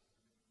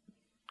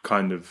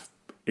kind of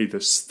either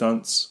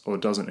stunts or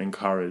doesn't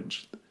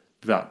encourage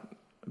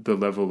the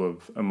level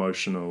of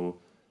emotional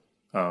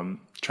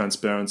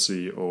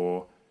transparency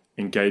or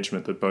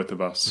engagement that both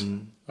of us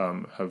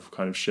have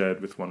kind of shared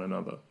with one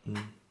another?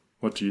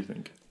 What do you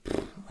think?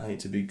 I think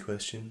it's a big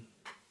question.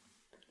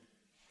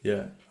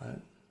 Yeah, I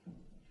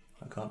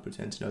can't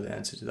pretend to know the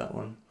answer to that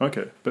one.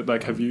 Okay, but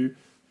like, have you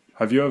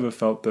ever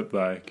felt that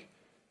like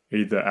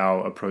either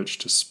our approach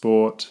to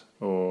sport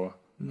or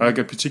like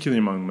particularly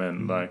among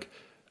men, like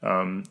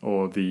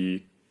or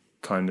the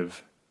kind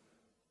of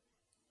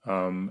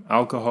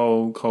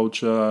alcohol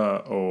culture,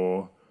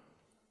 or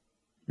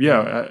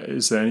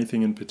is there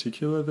anything in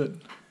particular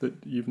that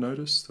you've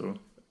noticed? Or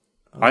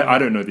I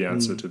don't know the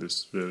answer to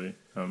this really.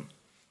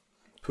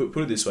 Put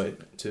it this way,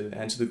 to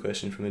answer the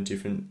question from a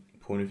different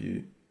point of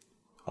view,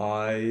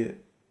 I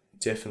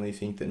definitely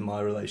think that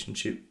my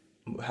relationship,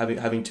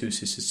 having two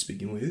sisters to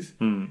begin with,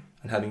 and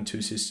having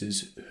two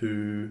sisters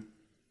who,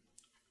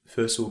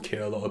 first of all,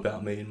 care a lot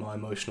about me and my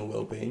emotional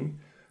well-being,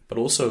 but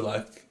also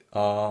like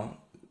are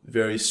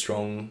very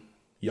strong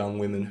young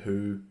women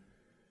who,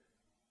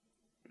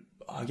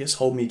 I guess,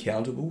 hold me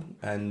accountable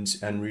and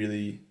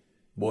really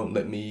won't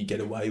let me get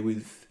away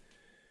with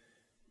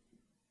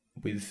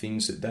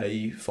things that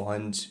they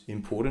find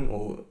important,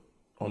 or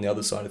on the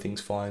other side of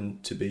things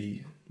find to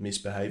be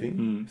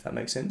misbehaving, if that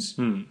makes sense.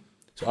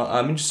 So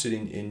I'm interested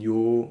in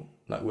your,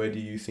 like, where do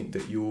you think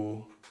that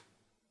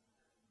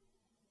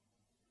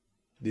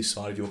this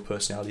side of your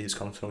personality has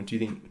come from? Do you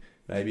think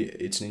maybe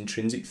it's an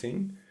intrinsic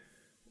thing,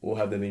 or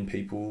have there been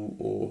people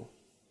or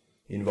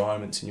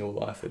environments in your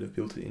life that have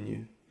built it in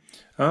you?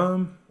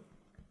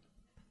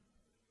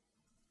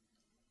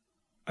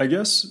 I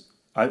guess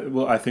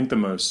I think the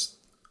most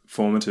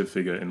formative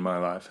figure in my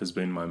life has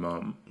been my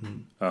mum.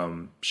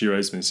 She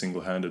raised me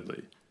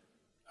single-handedly.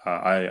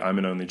 I'm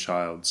an only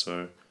child,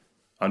 so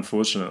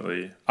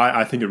unfortunately,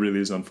 I think it really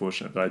is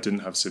unfortunate that I didn't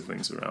have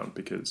siblings around,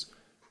 because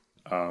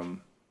I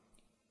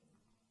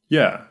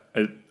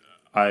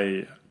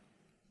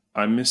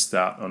missed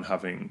out on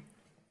having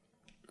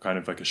kind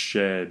of like a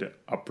shared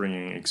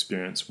upbringing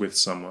experience with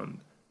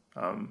someone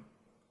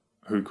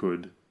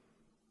who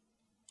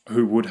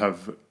would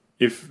have,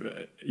 if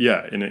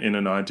in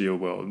an ideal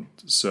world,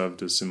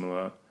 served a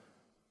similar,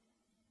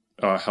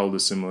 held a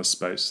similar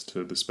space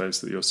to the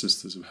space that your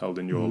sisters have held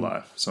in your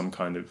life. Some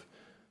kind of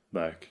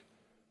like,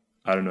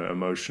 I don't know,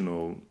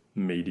 emotional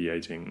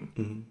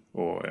mediating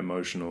or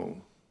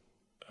emotionally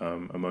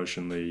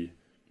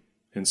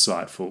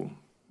insightful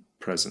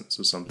presence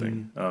or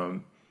something.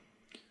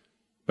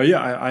 But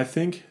yeah, I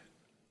think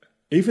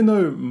even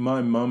though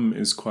my mum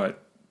is quite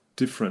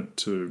different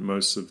to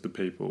most of the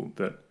people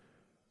that,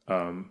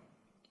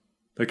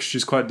 like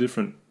she's quite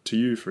different to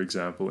you, for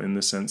example, in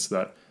the sense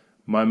that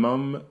my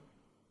mum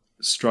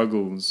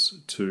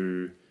struggles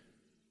to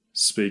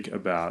speak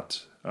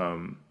about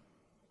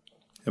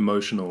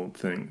emotional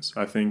things.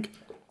 I think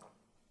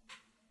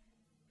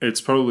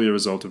it's probably a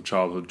result of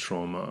childhood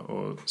trauma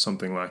or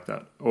something like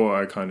that, or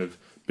I kind of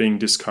being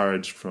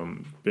discouraged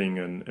from being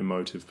an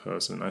emotive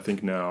person. I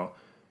think now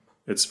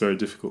it's very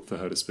difficult for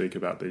her to speak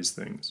about these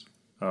things.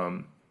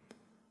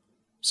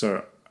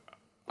 So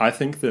I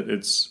think that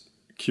it's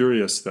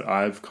curious that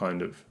I've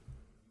kind of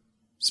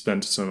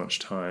spent so much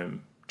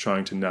time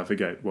trying to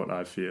navigate what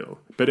I feel,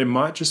 but it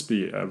might just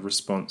be a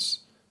response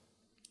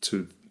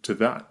to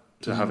that,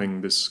 to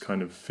having this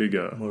kind of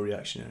figure. More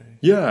reactionary.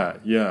 Yeah.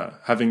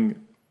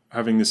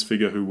 Having this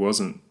figure who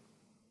wasn't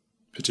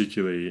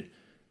particularly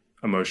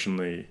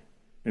emotionally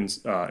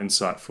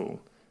insightful,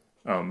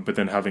 but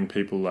then having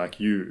people like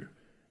you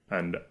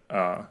and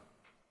other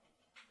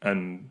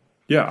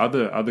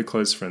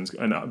close friends,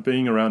 and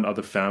being around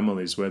other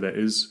families where there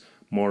is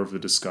more of a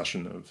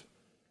discussion of,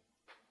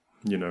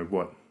 you know,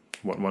 what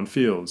one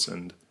feels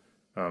and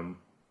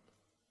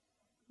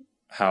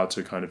how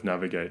to kind of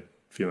navigate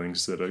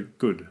feelings that are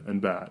good and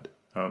bad.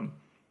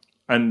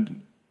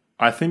 And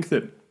I think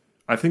that,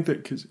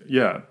 'cause,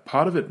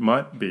 part of it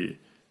might be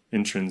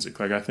intrinsic.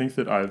 Like, I think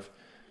that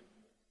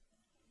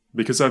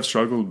because I've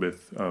struggled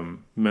with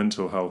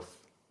mental health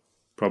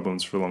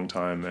problems for a long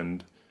time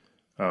and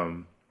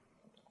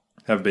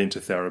have been to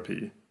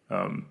therapy,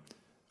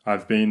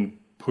 I've been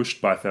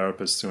pushed by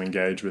therapists to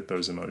engage with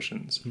those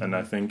emotions. Mm-hmm. And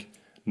I think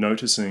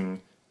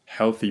noticing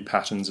healthy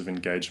patterns of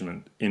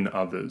engagement in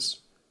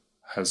others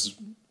has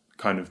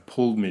kind of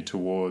pulled me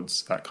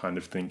towards that kind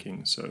of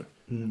thinking. So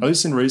at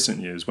least in recent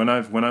years, when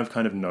I've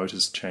kind of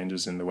noticed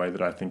changes in the way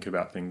that I think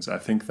about things, I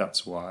think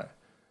that's why.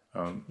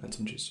 That's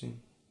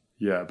interesting.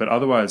 Yeah, but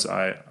otherwise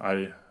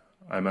I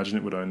imagine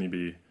it would only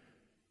be,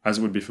 as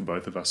it would be for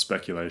both of us,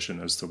 speculation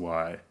as to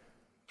why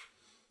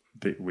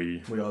we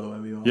are the way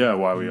we are. Yeah,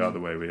 why we are the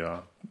way we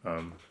are.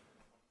 I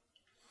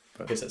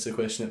guess that's a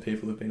question that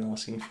people have been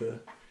asking for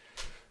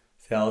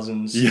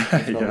thousands,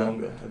 if not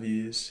longer, of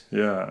years.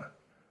 Yeah.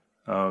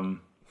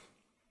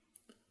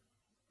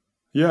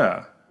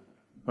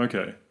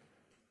 Okay.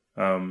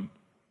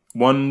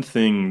 One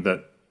thing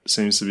that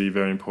seems to be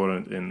very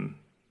important in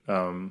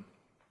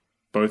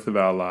both of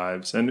our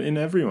lives and in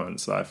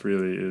everyone's life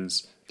really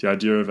is the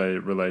idea of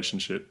a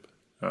relationship,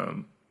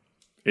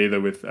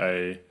 either with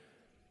a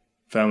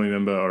family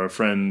member or a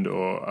friend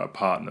or a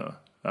partner.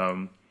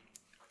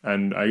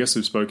 And I guess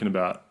we've spoken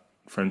about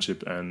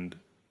friendship and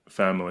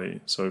family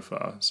so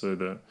far. So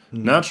the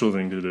natural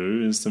thing to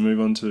do is to move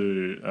on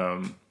to,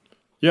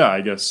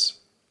 I guess,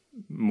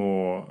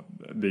 more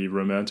the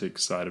romantic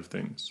side of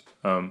things.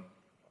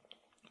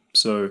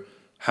 So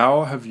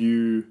how have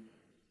you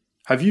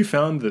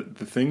found that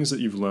the things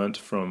that you've learnt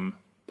from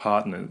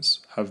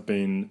partners have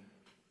been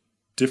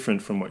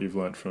different from what you've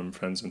learnt from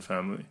friends and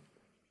family?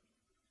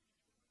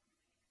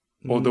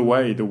 Or the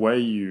way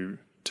you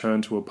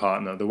turn to a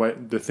partner,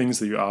 the things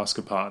that you ask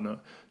a partner,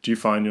 do you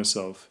find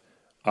yourself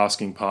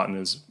asking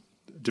partners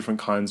different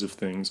kinds of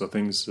things or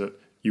things that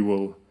you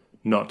will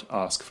not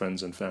ask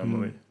friends and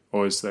family?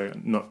 Or is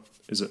it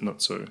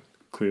not so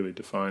clearly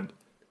defined?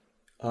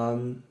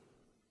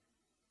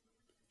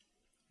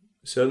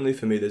 Certainly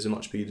for me, there's a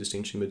much bigger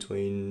distinction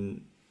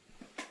between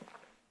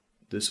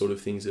the sort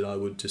of things that I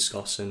would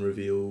discuss and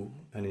reveal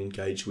and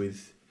engage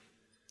with.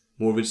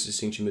 More of a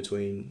distinction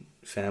between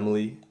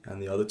family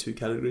and the other two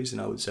categories,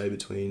 and I would say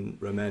between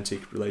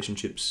romantic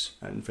relationships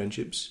and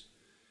friendships.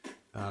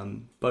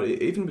 But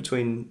even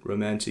between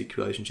romantic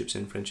relationships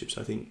and friendships,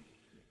 I think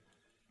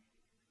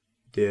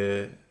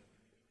there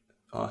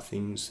are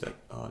things that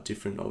are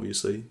different,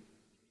 obviously.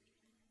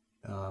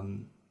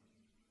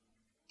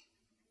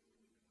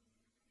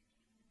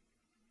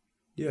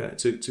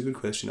 It's a good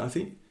question. I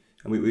think,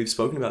 and we've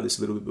spoken about this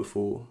a little bit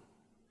before,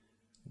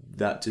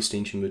 that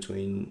distinction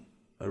between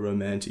a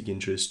romantic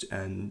interest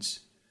and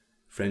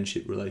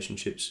friendship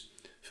relationships.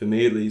 For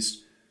me, at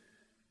least,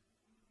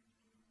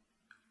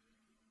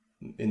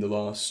 in the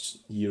last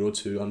year or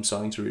two, I'm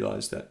starting to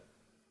realise that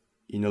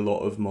in a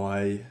lot of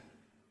my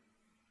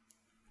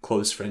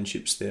close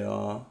friendships, there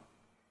are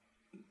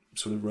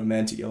sort of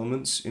romantic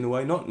elements in a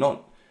way, not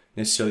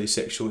necessarily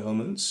sexual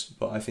elements,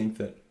 but I think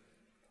that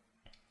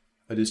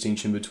a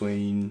distinction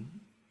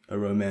between a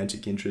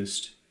romantic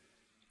interest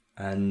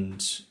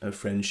and a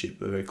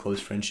friendship, a very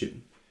close friendship,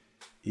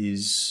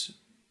 is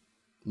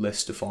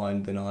less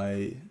defined than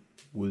I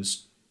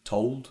was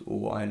told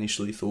or I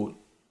initially thought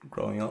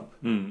growing up.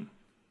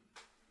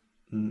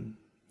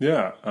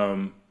 Yeah.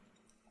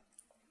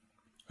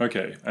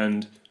 Okay,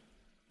 and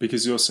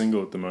because you're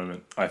single at the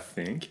moment, I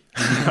think.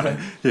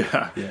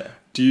 Yeah.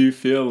 Do you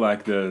feel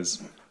like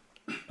there's,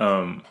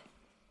 do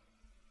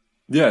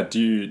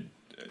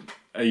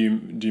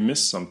you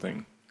miss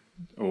something,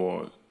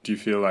 or do you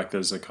feel like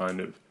there's a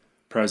kind of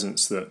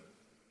presence that,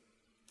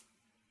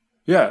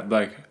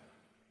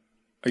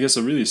 I guess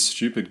a really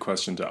stupid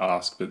question to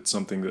ask, but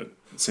something that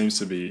seems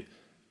to be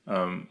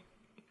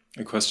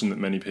a question that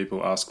many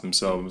people ask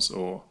themselves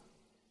or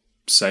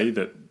say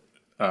that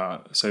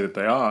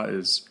they are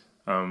is,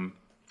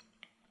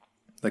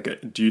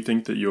 do you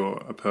think that you're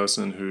a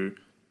person who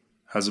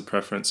has a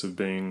preference of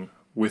being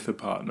with a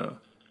partner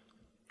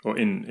or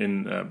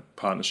in a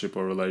partnership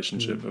or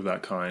relationship of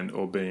that kind,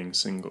 or being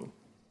single?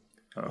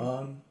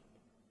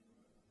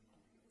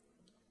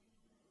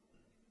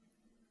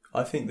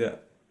 I think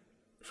that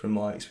from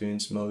my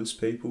experience, most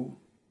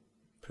people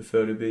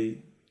prefer to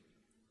be,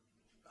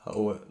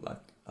 or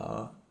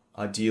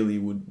ideally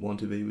would want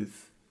to be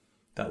with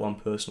that one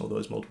person or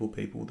those multiple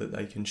people that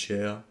they can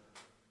share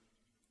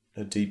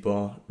a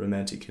deeper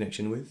romantic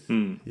connection with.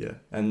 Yeah,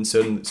 and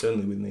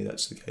certainly with me,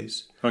 that's the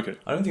case. Okay.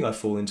 I don't think I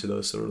fall into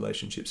those sort of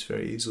relationships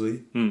very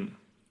easily.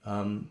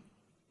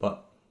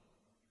 But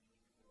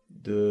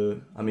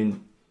there's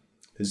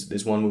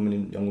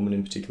one young woman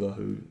in particular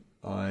who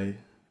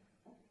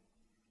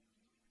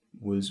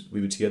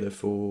we were together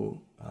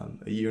for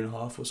a year and a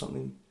half or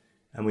something,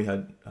 and we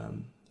had,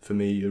 for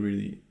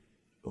me,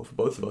 for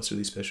both of us, a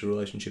really special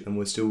relationship, and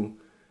we're still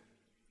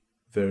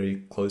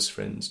very close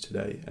friends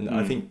today. And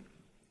I think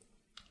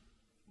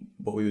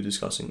what we were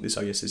discussing, this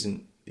I guess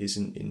isn't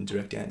in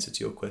direct answer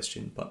to your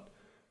question, but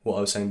what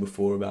I was saying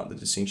before about the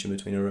distinction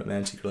between a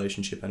romantic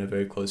relationship and a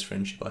very close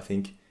friendship, I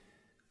think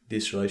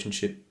this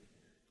relationship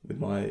with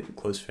my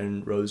close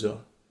friend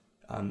Rosa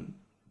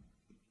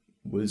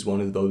was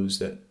one of those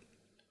that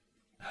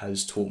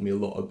has taught me a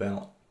lot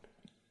about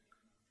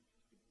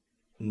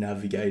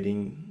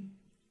navigating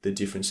the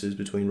differences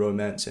between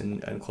romance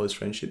and close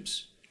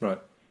friendships. Right.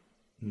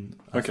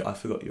 Okay. I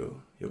forgot your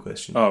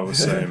question. Oh,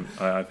 same.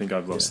 I think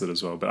I've lost it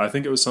as well. But I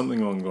think it was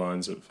something along the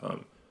lines of...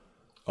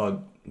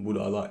 would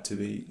I like to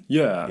be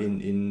yeah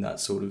in that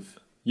sort of...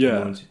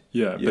 Yeah.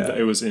 But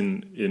it was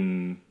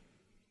in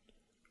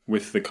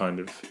with the kind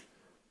of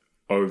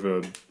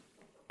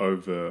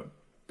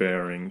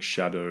overbearing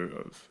shadow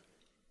of,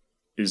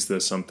 is there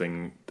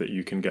something that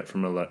you can get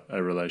from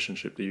a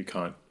relationship that you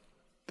can't...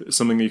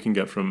 Something you can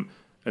get from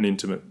an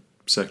intimate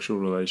sexual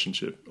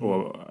relationship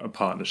or a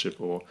partnership,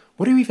 or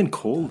what do you even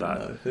call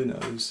that? Who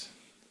knows?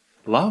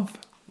 Love?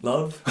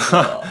 No,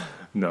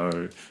 No,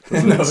 it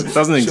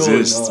doesn't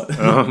exist.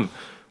 Not.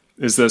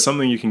 Is there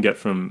something you can get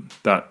from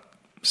that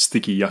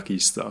sticky, yucky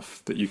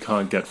stuff that you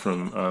can't get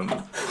from...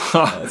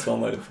 That's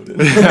one way to put it.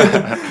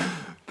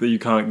 that you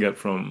can't get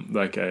from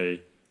like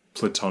a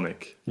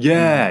platonic...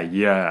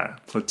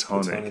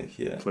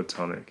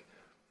 Platonic.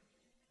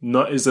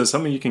 Not, is there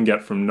something you can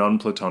get from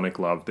non-platonic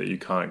love that you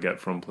can't get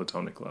from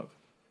platonic love?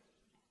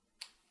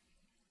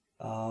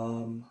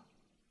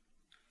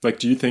 Like,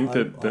 do you think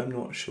that... I'm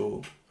not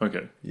sure.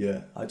 Okay.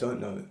 Yeah, I don't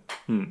know.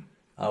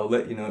 I'll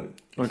let you know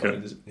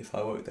if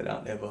I work that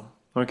out ever.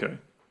 Okay.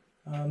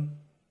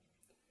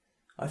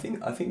 I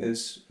think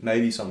there's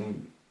maybe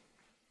something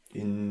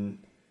in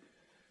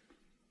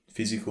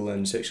physical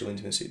and sexual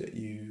intimacy that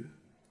you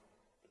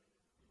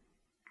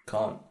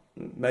can't...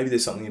 Maybe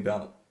there's something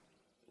about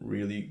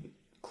really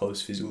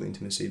close physical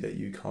intimacy that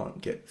you can't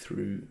get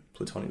through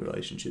platonic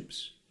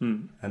relationships.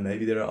 And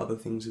maybe there are other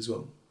things as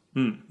well.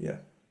 Yeah.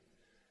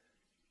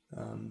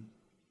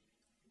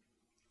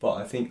 But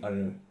I think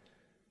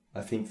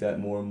that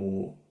more and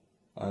more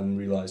I'm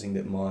realizing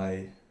that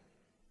my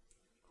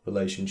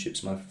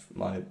relationships,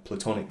 my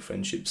platonic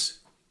friendships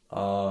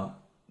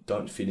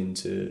don't fit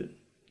into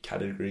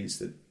categories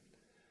that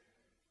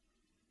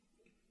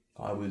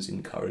I was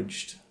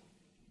encouraged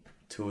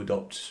to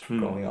adopt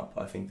growing up.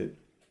 I think that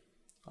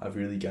I've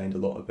really gained a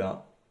lot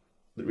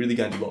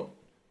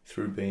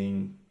through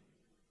being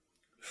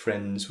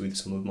friends with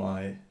some of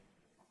my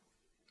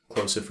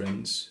closer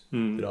friends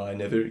that I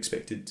never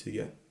expected to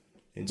get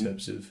in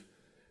terms of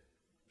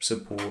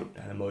support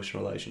and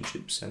emotional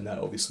relationships, and that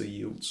obviously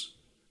yields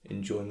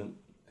enjoyment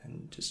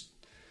and just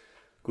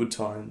good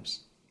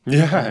times.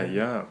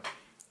 Yeah.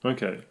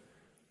 Okay.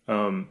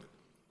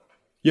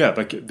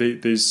 Like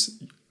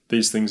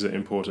these things are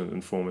important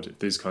and formative,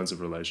 these kinds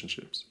of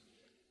relationships.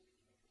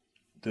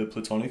 The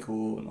platonic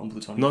or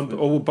non-platonic?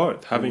 Or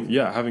both.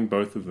 Having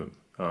both of them.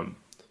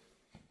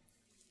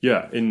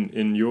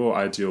 In your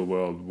ideal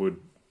world,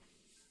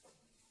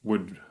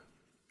 would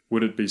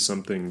it be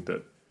something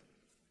that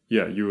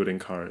you would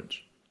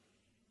encourage?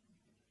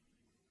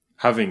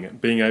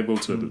 Being able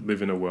to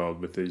live in a world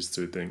with these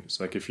two things.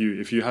 Like if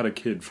you had a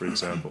kid, for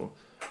example,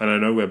 and I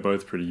know we're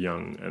both pretty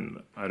young,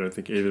 and I don't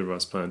think either of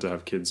us plan to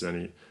have kids at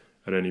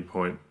any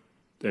point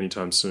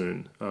anytime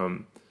soon.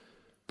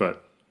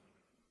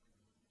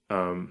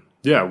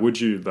 Would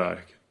you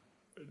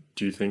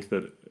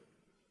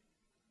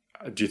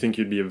do you think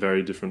you'd be a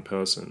very different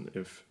person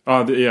if...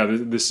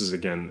 this is,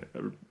 again,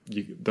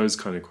 those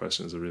kind of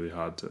questions are really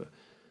hard to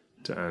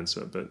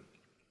answer, but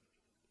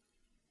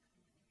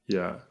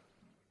yeah.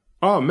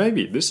 Oh,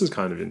 maybe this is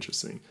kind of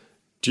interesting.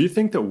 Do you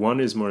think that one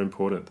is more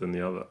important than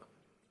the other?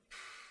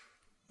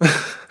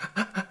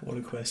 What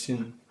a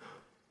question.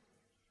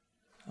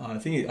 I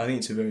think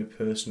it's a very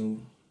personal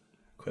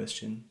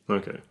question.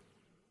 Okay.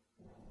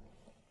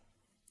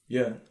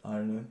 Yeah, I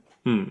don't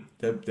know.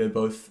 They're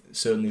both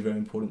certainly very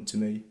important to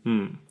me,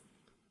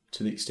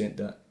 to the extent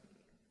that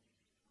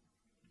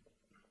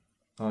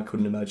I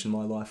couldn't imagine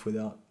my life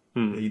without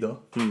either.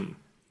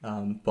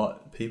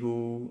 But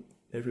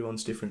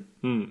everyone's different,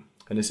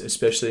 and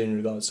especially in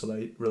regards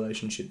to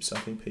relationships, I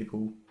think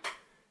people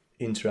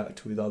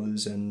interact with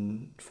others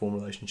and form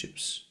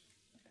relationships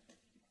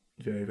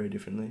very, very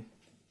differently.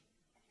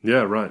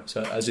 Yeah, right.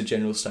 So as a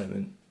general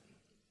statement,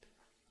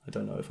 I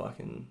don't know if I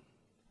can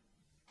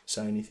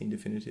say anything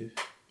definitive.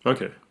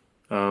 Okay.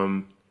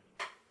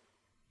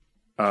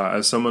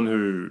 As someone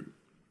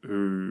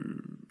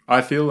who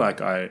I feel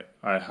like I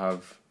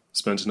have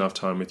spent enough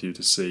time with you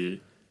to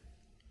see,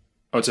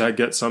 or to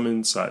get some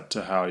insight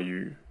to how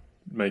you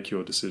make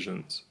your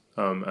decisions.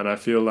 And I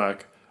feel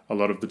like a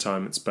lot of the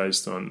time it's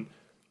based on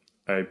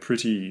a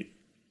pretty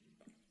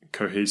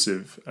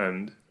cohesive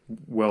and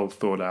well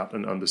thought out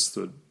and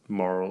understood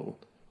moral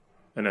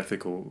and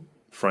ethical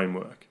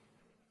framework.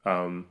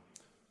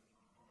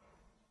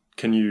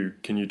 Can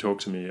you talk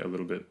to me a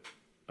little bit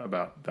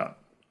about that?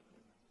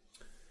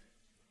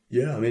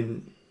 Yeah, I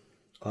mean,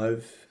 I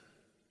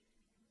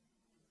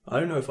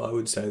don't know if I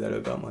would say that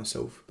about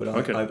myself, but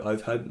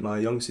I've had my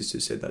young sister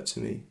said that to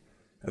me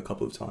a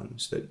couple of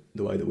times that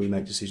the way that we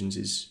make decisions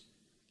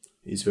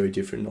is very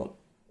different. Not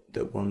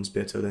that one's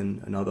better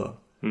than another,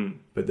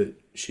 but that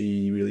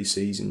she really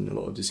sees in a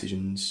lot of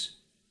decisions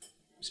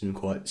some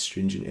quite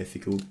stringent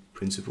ethical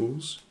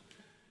principles.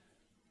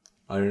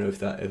 I don't know if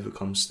that ever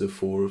comes to the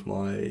fore of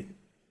my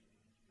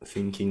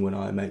thinking when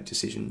I make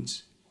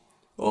decisions.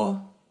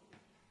 Or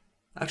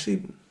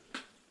actually,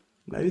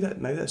 maybe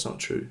that's not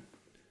true.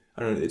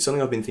 I don't know. It's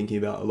something I've been thinking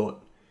about a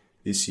lot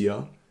this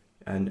year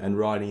and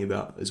writing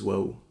about as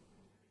well.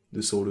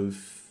 The sort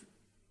of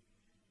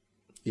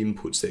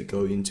inputs that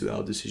go into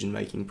our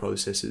decision-making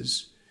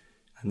processes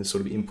and the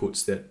sort of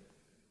inputs that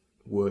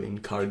we're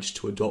encouraged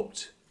to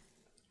adopt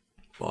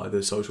by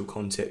the social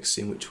contexts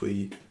in which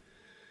we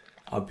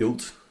are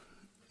built,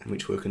 in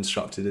which we're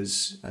constructed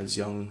as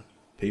young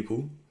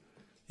people.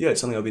 Yeah,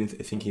 it's something I've been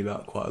thinking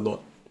about quite a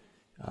lot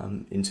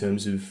in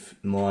terms of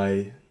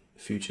my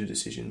future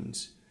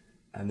decisions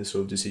and the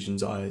sort of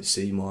decisions I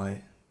see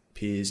my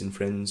peers and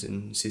friends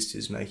and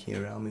sisters making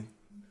around me.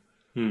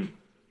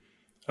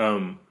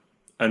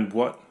 And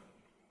what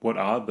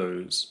are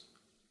those?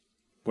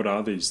 What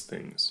are these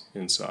things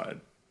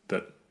inside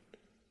that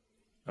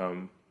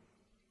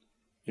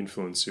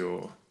influence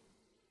your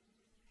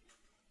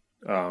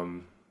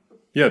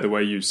the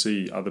way you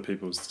see other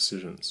people's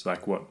decisions?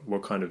 Like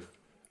what kind of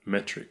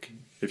metric,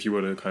 if you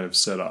were to kind of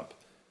set up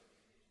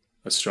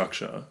a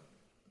structure,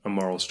 a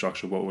moral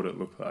structure, what would it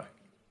look like?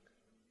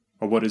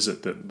 Or what is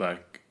it that,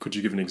 like, could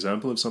you give an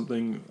example of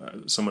something,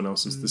 someone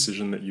else's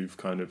decision that you've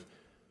kind of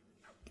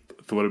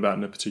thought about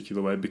in a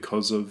particular way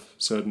because of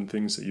certain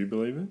things that you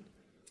believe in?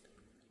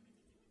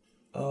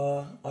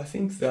 I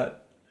think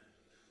that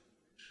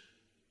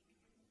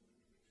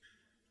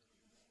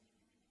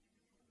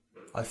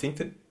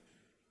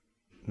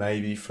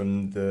maybe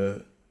from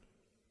the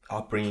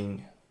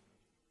upbringing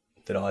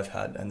that I've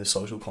had and the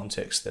social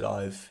context that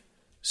I've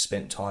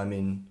spent time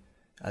in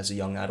as a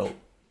young adult,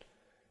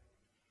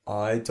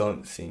 I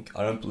don't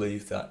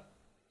believe that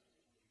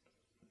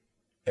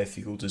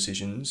ethical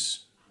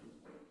decisions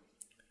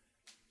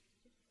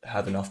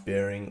have enough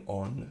bearing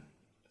on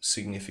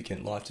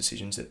significant life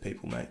decisions that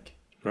people make.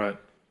 Right.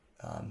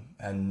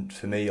 And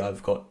for me,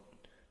 I've got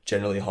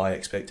generally high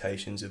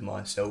expectations of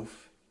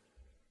myself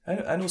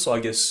and also,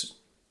 I guess,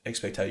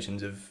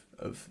 expectations of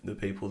the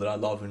people that I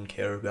love and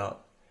care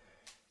about.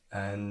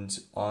 And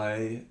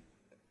I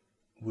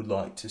would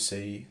like to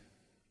see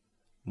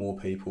more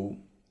people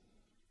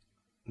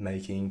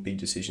making big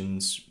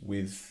decisions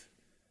with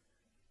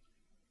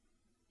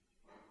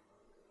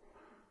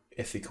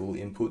ethical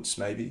inputs,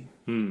 maybe,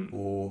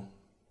 or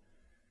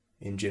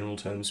in general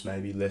terms,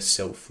 maybe less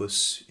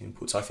selfless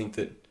inputs. I think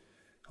that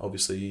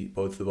obviously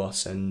both of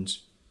us and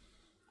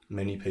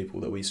many people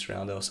that we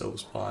surround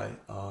ourselves by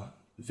are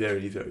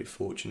very, very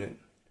fortunate.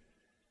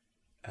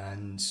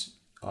 And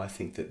I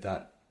think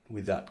that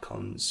with that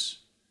comes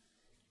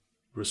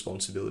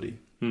responsibility.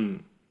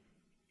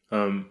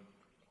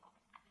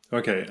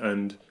 Okay,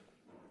 and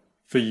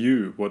for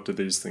you, what do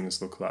these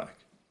things look like?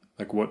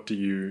 Like, what do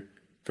you,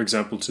 for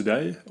example,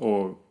 today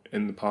or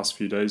in the past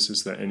few days,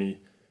 is there any...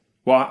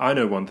 Well, I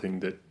know one thing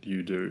that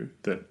you do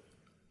that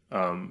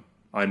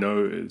I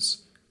know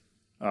is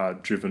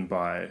driven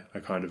by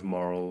a kind of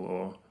moral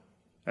or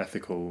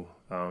ethical...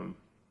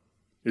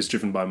 is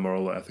driven by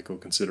moral or ethical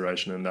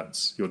consideration, and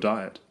that's your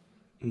diet.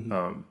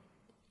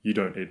 You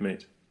don't eat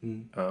meat.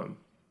 I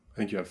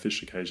think you have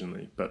fish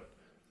occasionally, but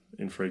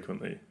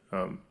infrequently.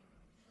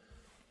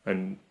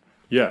 And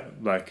yeah,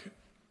 like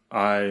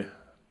I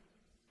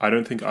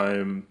don't think I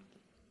am.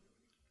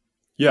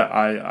 Yeah,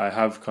 I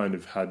have kind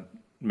of had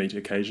meat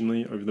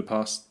occasionally over the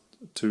past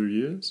 2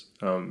 years,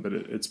 but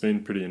it's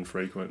been pretty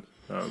infrequent.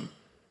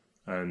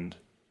 And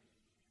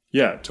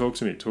yeah, talk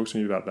to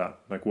me about that.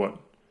 Like what?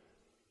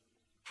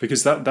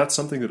 Because that's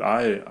something that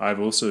I've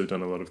also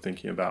done a lot of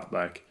thinking about,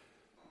 like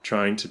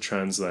trying to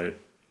translate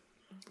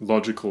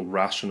logical,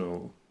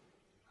 rational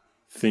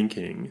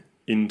thinking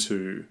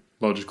into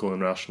logical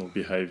and rational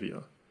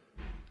behavior.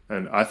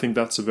 And I think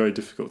that's a very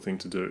difficult thing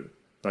to do.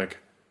 Like,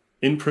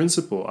 in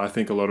principle, I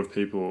think a lot of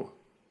people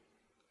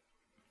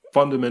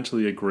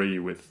fundamentally agree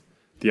with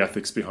the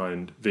ethics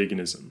behind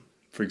veganism,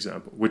 for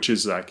example, which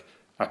is like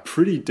a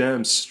pretty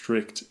damn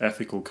strict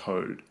ethical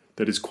code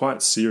that is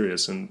quite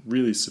serious and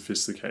really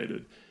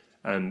sophisticated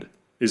and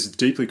is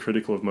deeply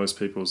critical of most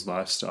people's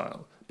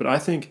lifestyle. But I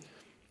think,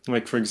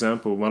 like, for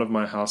example, one of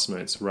my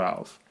housemates,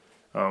 Ralph,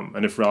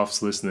 and if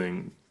Ralph's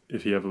listening,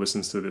 if he ever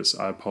listens to this,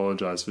 I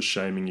apologize for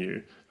shaming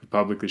you, for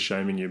publicly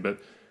shaming you, but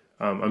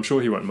I'm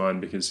sure he won't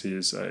mind because he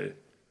is a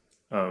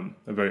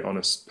very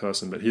honest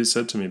person. But he has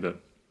said to me that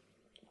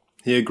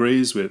he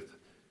agrees with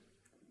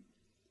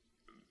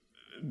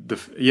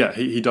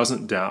he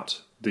doesn't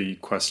doubt the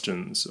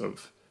questions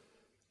of,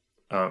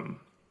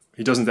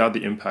 he doesn't doubt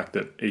the impact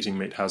that eating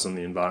meat has on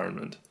the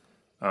environment.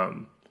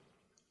 And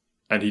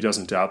he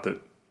doesn't doubt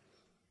that,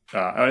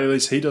 at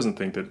least he doesn't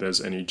think that there's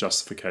any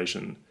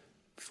justification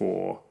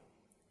for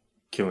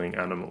killing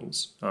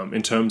animals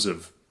in terms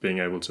of being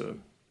able to,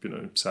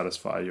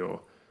 satisfy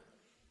your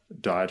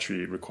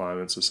dietary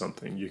requirements or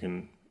something. You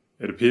can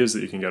it appears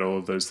that you can get all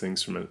of those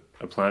things from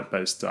a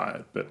plant-based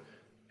diet, but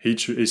he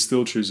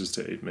still chooses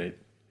to eat meat,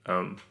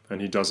 and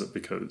he does it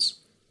because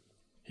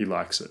he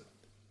likes it.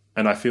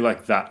 And I feel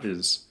like that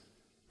is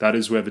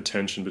where the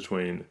tension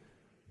between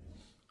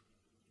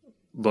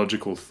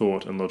logical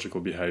thought and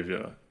logical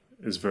behavior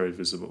is very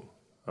visible.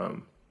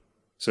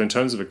 So in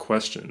terms of a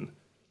question,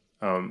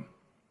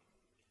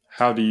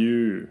 how do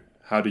you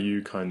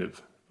kind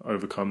of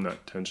overcome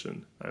that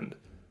tension and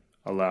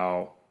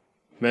allow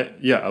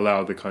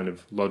the kind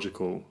of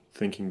logical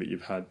thinking that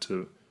you've had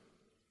to?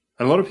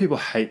 And a lot of people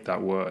hate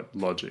that word,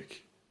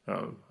 logic.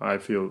 I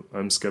feel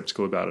I'm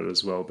skeptical about it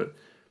as well, but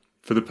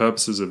for the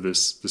purposes of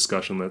this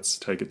discussion, let's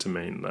take it to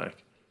mean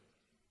like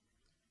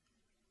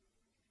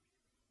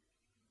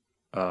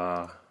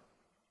a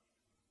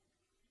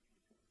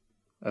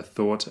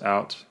thought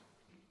out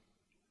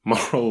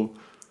moral,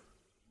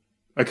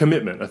 a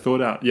commitment, a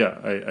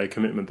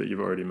commitment that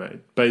you've already made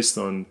based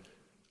on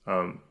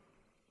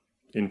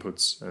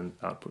inputs and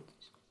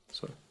outputs.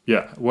 So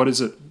yeah, what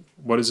is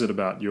it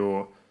about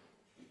your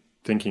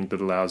thinking that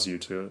allows you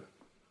to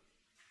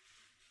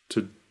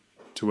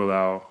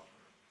allow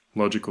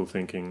logical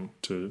thinking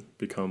to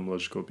become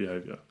logical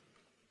behavior?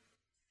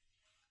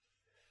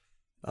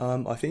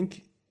 I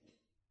think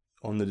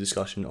on the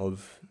discussion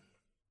of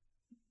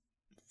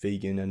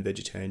vegan and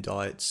vegetarian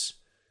diets,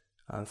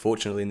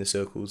 fortunately in the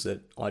circles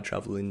that I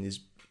travel in,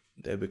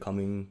 they're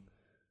becoming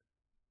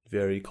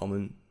very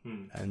common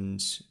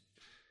and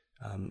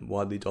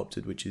widely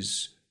adopted, which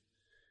is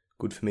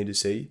good for me to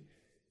see.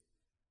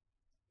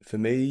 For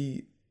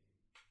me,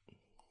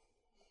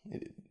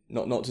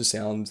 not to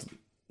sound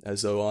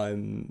as though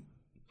I'm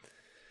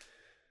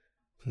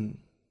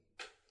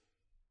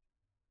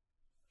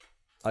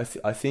I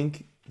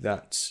think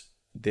that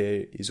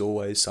there is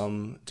always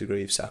some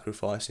degree of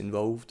sacrifice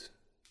involved.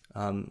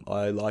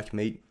 I like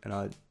meat, and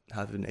I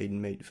haven't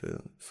eaten meat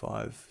for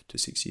 5 to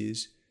 6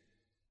 years,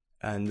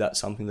 and that's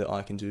something that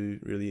I can do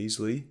really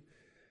easily.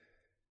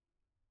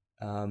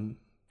 And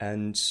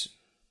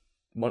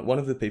one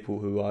of the people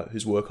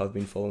whose work I've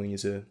been following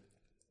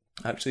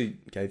I actually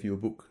gave you a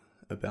book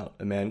about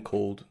a man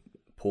called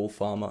Paul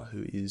Farmer,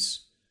 who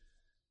is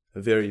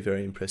a very,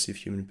 very impressive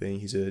human being.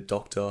 He's a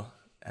doctor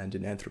and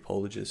an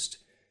anthropologist,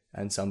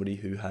 and somebody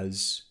who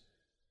has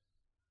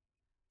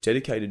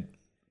dedicated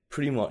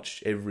pretty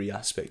much every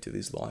aspect of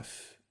his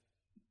life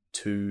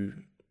to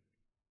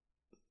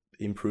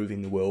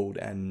improving the world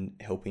and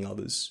helping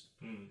others.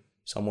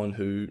 Someone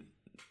who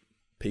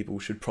people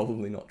should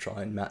probably not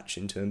try and match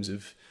in terms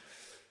of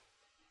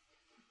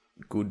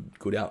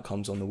good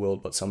outcomes on the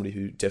world, but somebody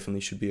who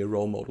definitely should be a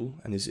role model,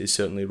 and is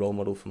certainly a role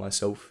model for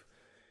myself.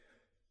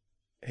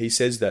 He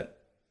says that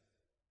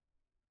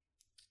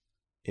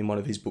in one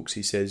of his books,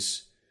 he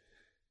says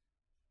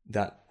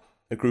that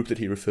a group that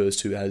he refers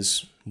to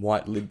as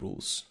white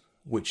liberals,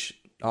 which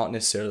aren't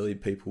necessarily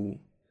people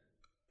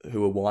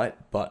who are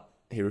white, but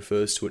he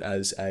refers to it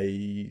as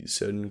a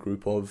certain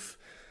group of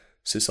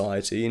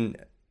society, and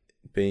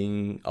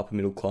being upper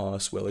middle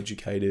class, well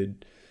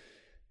educated,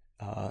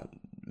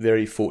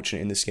 very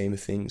fortunate in the scheme of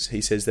things. He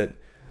says that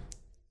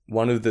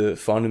one of the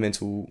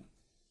fundamental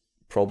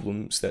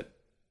problems that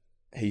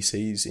he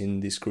sees in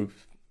this group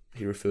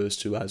he refers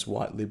to as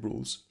white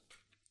liberals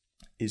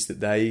is that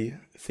they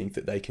think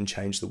that they can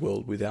change the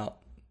world without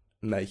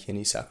making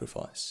any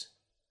sacrifice.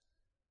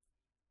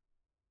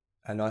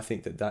 And I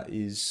think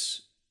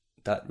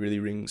that really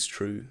rings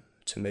true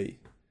to me.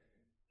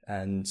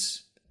 And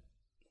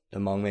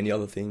among many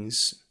other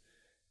things,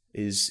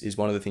 is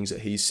one of the things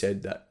that he's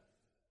said that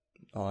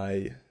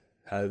I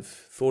have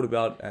thought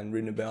about and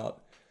written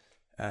about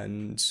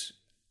and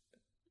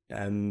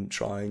am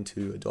trying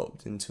to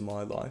adopt into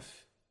my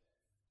life.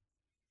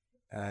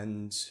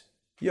 And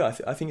yeah,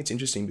 I think it's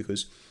interesting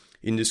because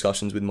in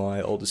discussions with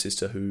my older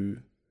sister, who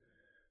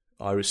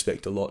I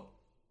respect a lot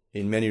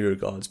in many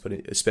regards, but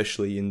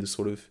especially in the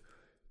sort of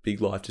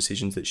big life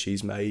decisions that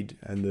she's made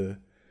and the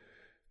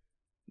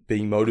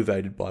being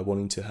motivated by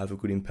wanting to have a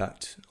good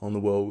impact on the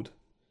world.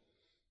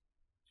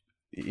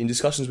 In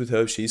discussions with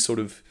her, she's sort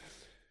of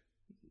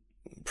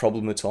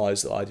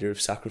problematized the idea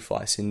of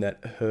sacrifice, in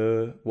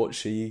that what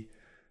she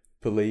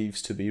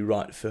believes to be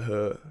right for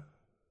her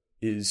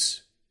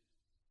is,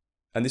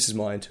 and this is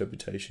my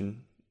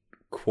interpretation,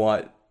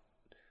 quite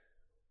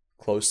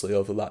closely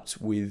overlapped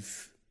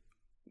with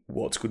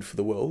what's good for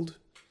the world,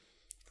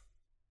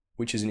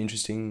 which is an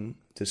interesting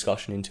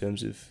discussion in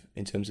terms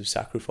of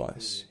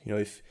sacrifice. You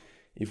know,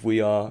 if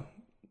we are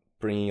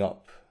bringing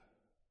up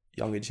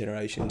younger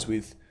generations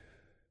with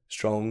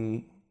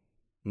strong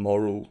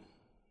moral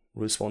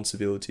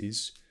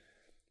responsibilities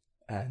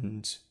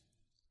and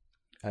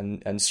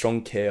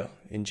strong care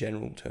in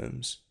general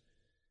terms,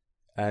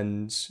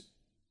 and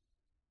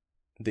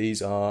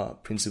these are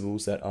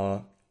principles that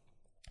are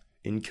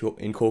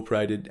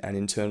incorporated and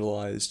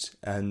internalized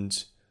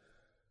and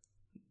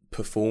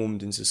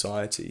performed in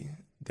society,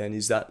 then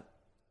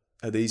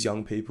are these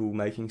young people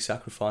making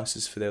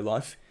sacrifices for their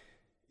life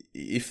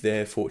if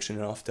they're fortunate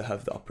enough to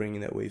have the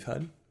upbringing that we've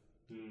had?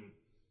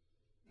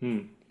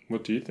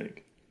 What do you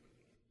think?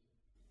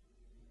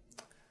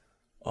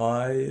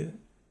 I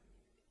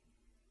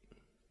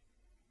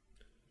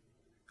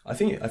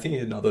think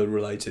another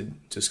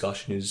related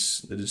discussion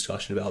is the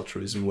discussion of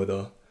altruism,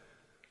 whether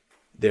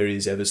there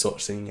is ever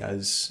such thing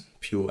as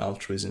pure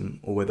altruism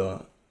or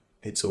whether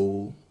it's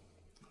all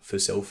for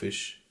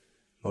selfish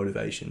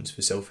motivations,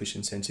 for selfish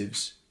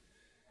incentives.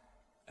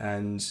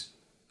 And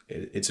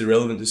it's a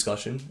relevant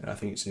discussion, and I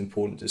think it's an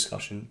important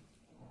discussion.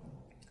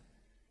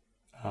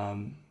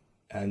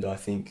 And I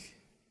think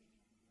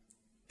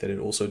that it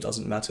also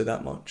doesn't matter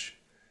that much,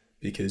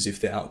 because if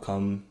the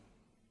outcome...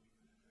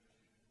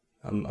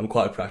 I'm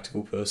quite a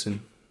practical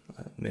person,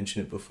 I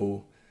mentioned it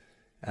before,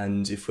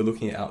 and if we're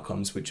looking at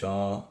outcomes which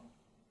are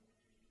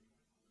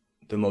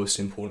the most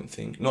important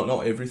thing,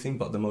 not everything,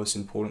 but the most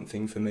important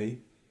thing for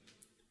me,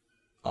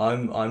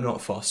 I'm not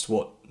fussed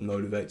what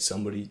motivates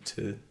somebody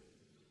to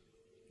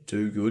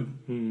do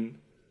good,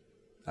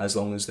 as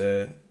long as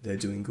they're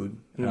doing good.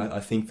 And I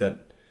think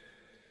that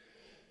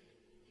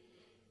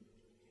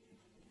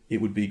it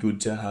would be good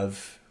to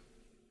have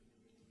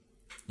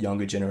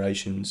younger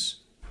generations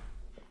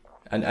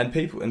and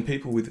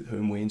people with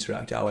whom we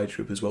interact, our age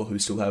group as well, who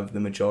still have the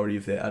majority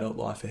of their adult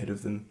life ahead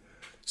of them,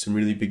 some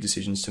really big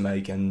decisions to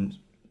make, and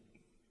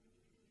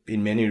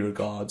in many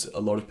regards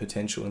a lot of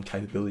potential and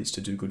capabilities to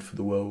do good for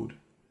the world.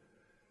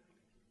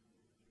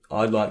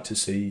 I'd like to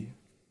see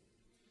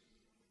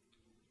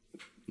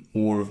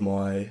more of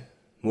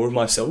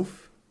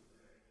myself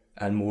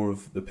and more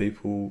of the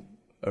people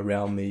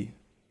around me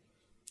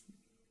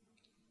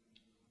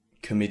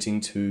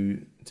committing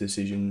to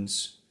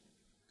decisions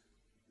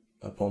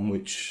upon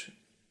which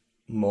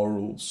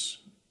morals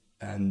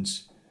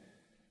and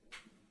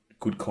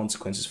good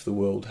consequences for the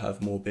world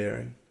have more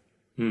bearing.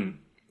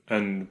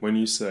 And when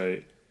you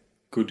say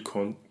good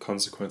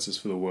consequences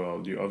for the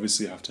world, you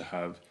obviously have to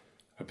have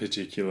a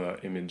particular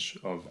image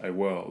of a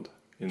world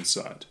in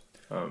sight.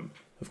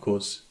 Of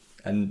course,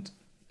 and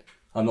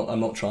I'm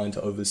not trying to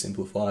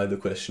oversimplify the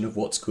question of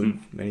what's good.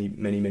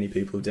 Many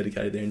people have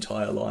dedicated their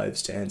entire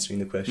lives to answering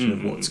the question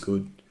of what's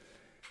good,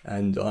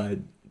 and I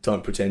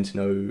don't pretend to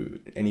know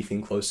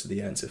anything close to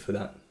the answer for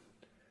that.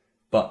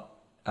 But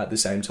at the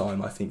same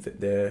time, I think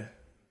that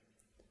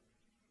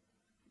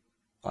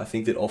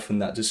often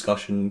that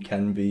discussion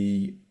can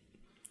be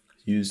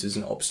used as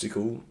an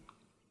obstacle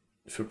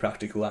for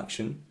practical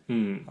action.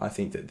 I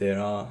think that there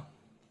are...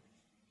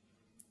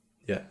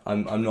 Yeah,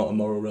 I'm not a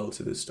moral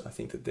relativist. I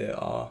think that there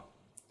are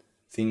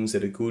things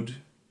that are good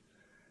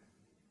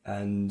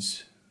and...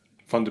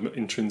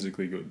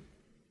 intrinsically good.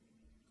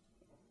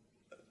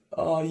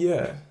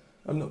 Yeah.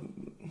 I'm not...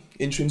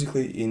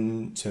 Intrinsically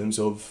in terms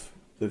of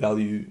the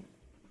value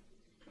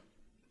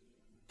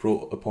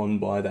brought upon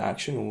by the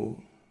action, or...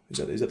 Is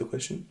that the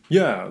question?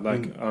 Yeah,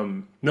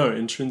 no,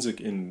 intrinsic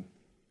in...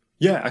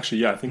 Yeah, actually,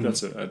 yeah, I think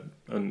that's a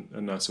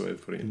nice way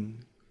of putting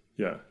it.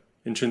 Yeah,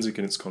 intrinsic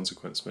in its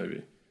consequence,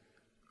 maybe.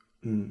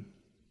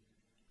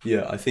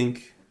 Yeah, I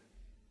think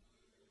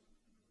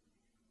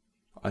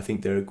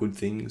there are good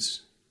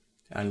things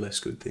and less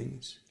good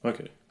things.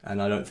 Okay.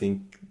 And I don't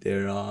think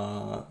there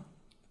are...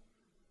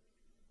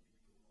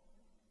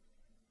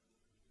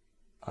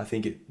 I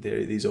think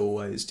these are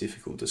always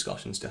difficult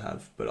discussions to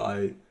have, but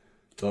I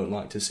don't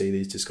like to see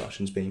these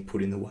discussions being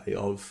put in the way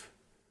of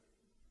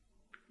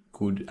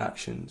good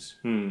actions.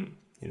 You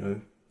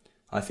know,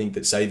 I think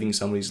that saving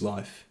somebody's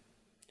life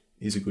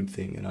is a good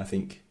thing, and I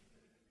think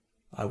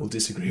I will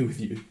disagree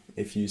with you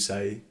if you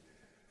say,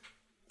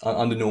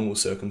 under normal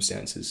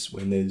circumstances,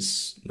 when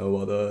there's no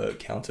other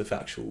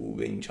counterfactual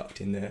being chucked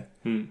in there,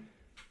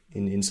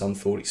 in some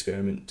thought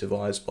experiment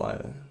devised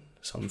by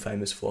some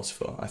famous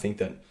philosopher, I think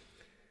that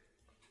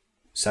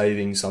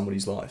saving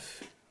somebody's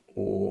life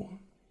or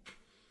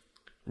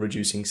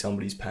reducing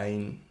somebody's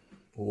pain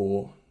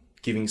or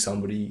giving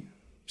somebody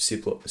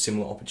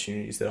similar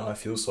opportunities that I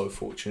feel so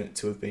fortunate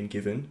to have been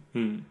given,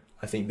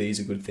 I think these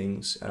are good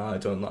things, and I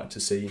don't like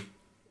to see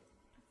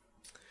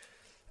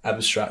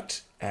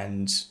abstract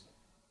and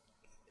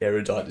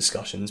erudite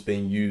discussions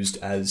being used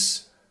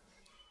as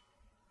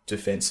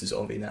defences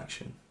of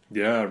inaction.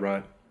 Yeah,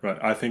 right.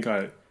 I think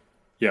I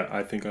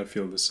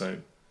feel the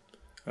same.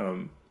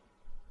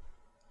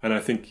 And I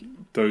think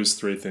those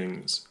three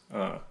things,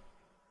 I'd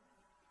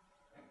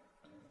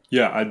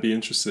be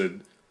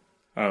interested.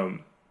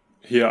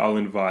 Here I'll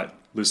invite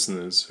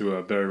listeners who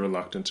are very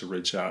reluctant to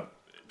reach out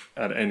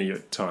at any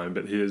time,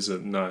 but here's a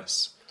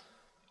nice,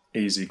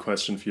 easy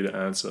question for you to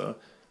answer.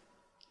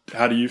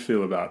 How do you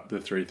feel about the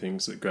three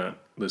things that Grant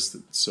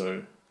listed?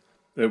 So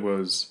it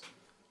was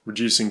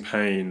reducing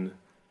pain,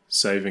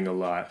 saving a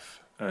life,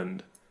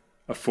 and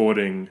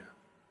affording...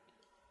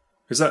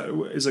 Is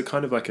it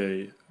kind of like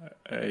a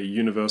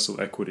universal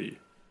equity?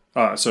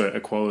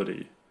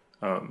 Equality.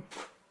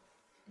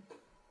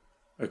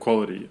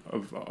 Equality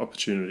of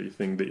opportunity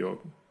thing that you're...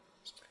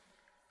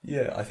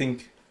 Yeah, I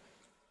think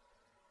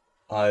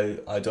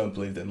I don't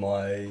believe that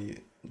my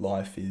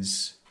life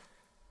is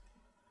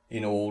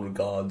in all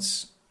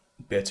regards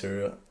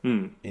better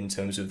in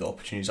terms of the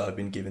opportunities I've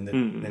been given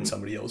than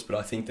somebody else, but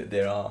I think that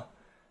there are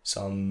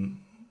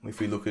some...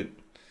 If we look at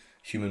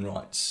human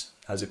rights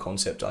as a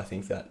concept, I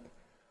think that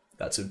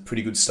that's a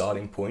pretty good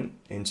starting point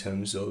in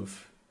terms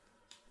of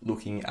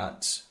looking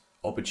at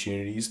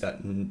opportunities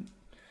that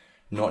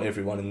not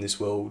everyone in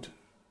this world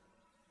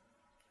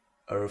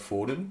are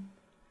afforded,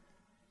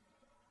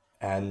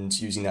 and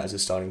using that as a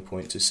starting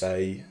point to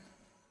say,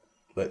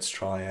 let's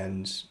try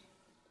and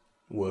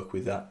work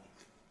with that.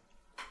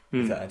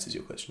 If that answers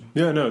your question.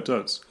 Yeah, no, it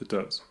does. It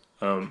does.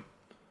 But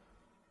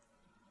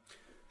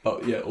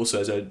yeah, also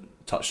as I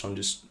touched on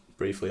just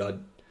briefly, I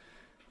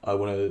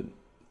want to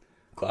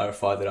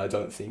clarify that I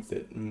don't think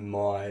that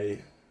my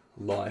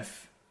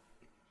life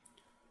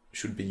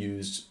should be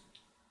used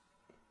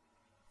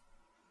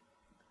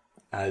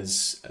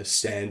as a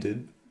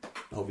standard.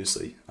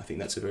 Obviously, I think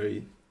that's a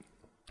very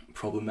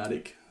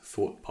problematic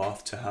thought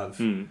path to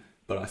have.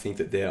 But I think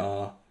that there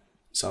are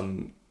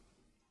some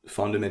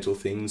fundamental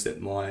things that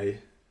my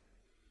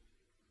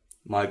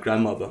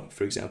grandmother,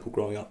 for example,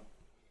 growing up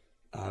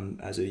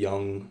as a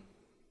young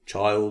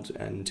child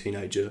and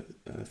teenager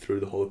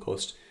through the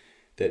Holocaust,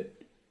 that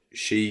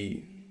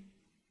she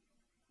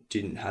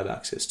didn't have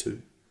access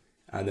to,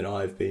 and that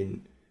I've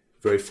been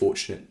very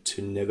fortunate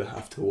to never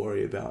have to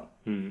worry about,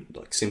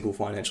 like simple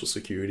financial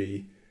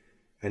security,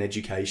 an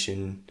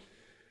education,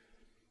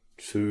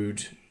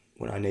 food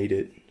when I need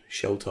it,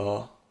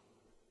 shelter,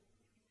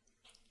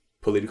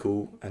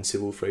 political and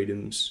civil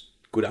freedoms,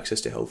 good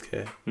access to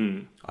healthcare.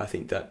 I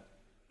think that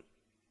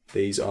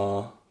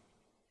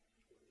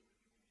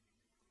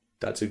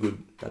that's a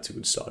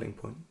good starting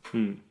point.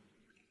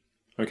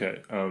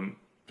 Okay.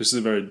 This is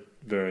a very,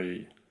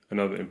 very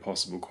another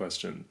impossible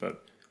question,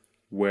 but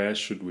where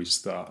should we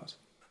start?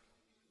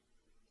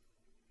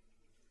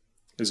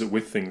 Is it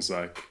with things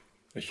like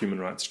a human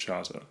rights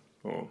charter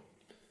or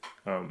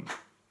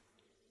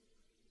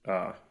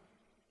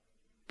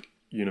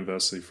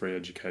universally free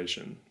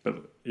education?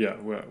 But yeah,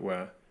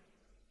 where?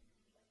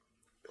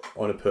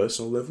 On a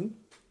personal level?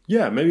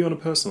 Yeah, maybe on a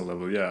personal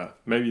level, yeah.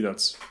 Maybe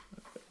that's,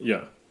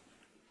 yeah.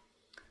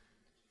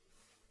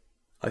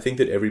 I think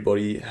that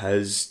everybody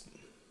has,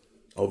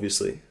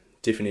 obviously,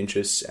 different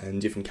interests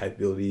and different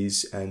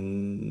capabilities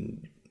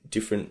and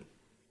different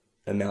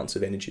amounts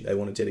of energy they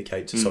want to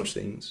dedicate to such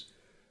things.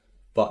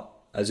 But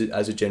as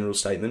a general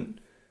statement,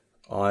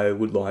 I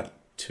would like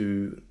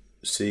to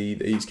see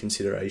these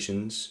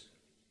considerations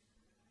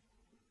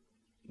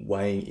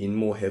weighing in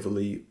more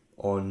heavily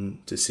on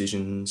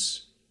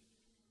decisions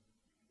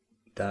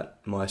that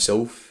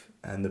myself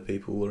and the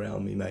people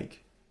around me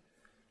make.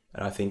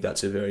 And I think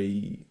that's a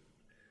very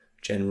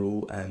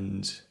general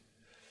and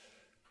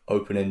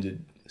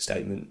open-ended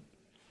statement.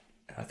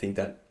 I think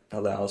that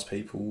allows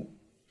people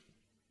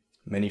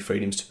many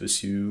freedoms to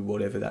pursue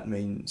whatever that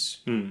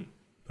means.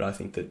 But I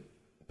think that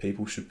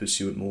people should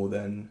pursue it more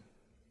than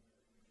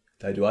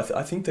they do.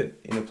 I think that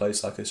in a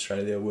place like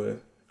Australia, where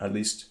at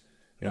least,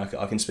 I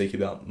can speak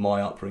about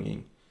my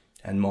upbringing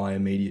and my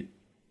immediate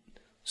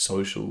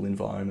social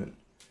environment,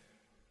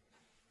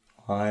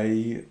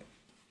 I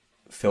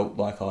felt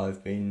like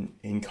I've been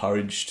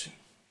encouraged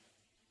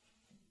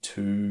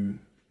to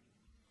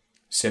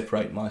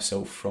separate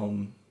myself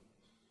from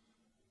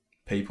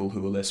people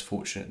who are less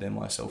fortunate than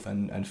myself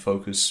and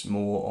focus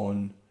more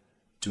on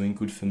doing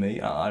good for me.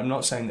 I'm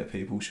not saying that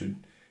people should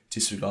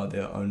disregard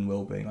their own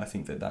well-being. I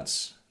think that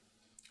that's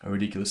a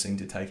ridiculous thing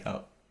to take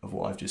out of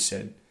what I've just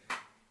said.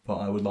 But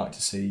I would like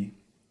to see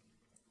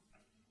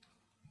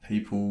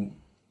people,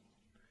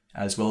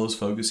 as well as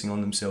focusing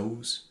on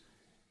themselves,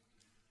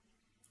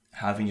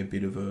 having a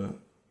bit of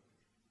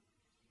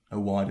a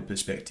wider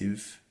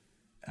perspective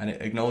and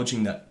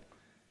acknowledging that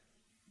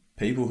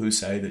people who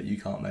say that you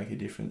can't make a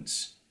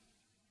difference,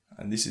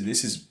 and this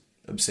is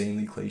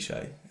obscenely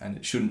cliche and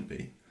it shouldn't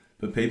be,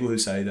 but people who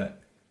say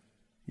that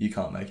you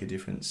can't make a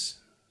difference,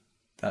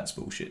 that's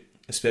bullshit.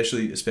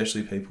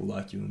 Especially people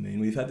like you and me.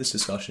 And we've had this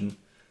discussion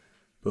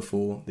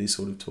before, these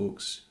sort of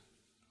talks.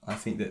 I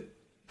think that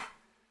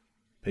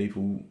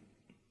people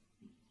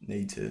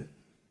need to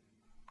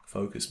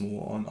focus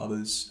more on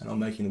others and on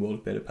making the world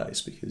a better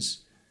place,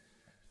 because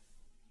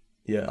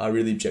I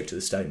really object to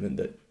the statement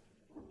that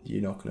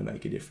you're not going to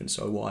make a difference,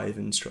 so why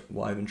even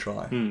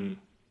try?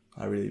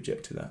 I really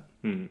object to that.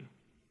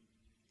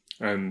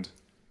 And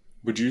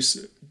do you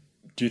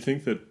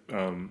think that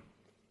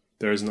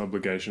there is an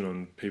obligation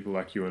on people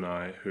like you and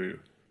I who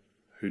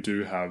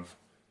do have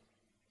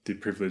the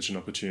privilege and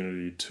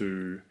opportunity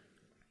to,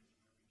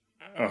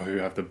 who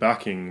have the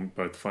backing,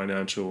 both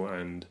financial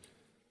and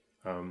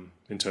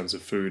in terms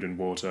of food and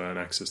water and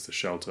access to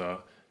shelter,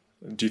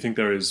 do you think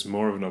there is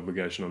more of an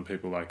obligation on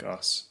people like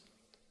us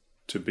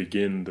to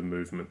begin the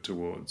movement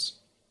towards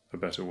a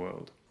better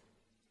world?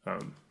 I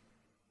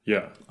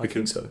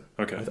think so.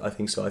 Okay. I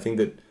think so. I think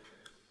that,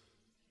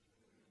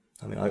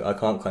 I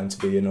can't claim to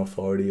be an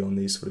authority on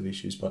these sort of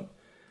issues, but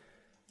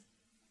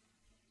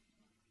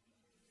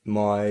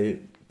my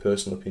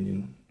personal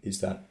opinion is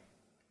that,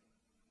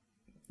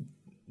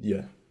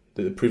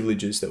 the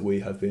privileges that we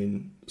have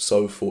been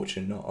so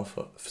fortunate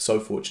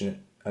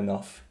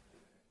enough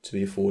to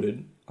be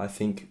afforded, I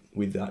think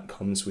with that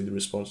comes with the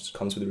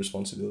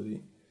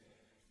responsibility.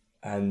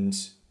 And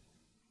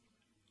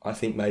I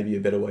think maybe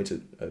a better way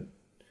to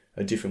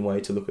a different way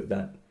to look at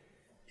that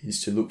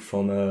is to look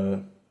from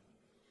a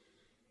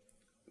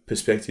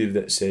perspective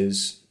that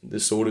says the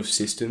sort of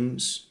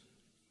systems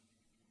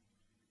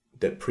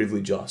that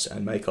privilege us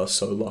and make us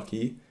so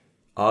lucky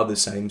are the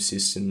same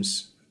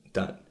systems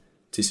that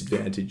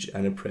disadvantage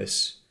and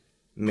oppress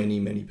many,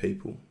 many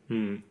people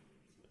in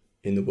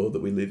the world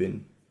that we live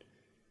in.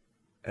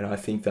 And I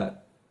think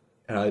that,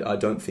 and I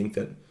don't think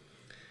that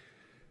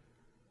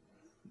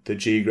the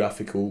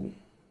geographical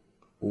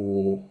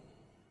or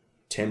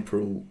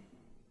temporal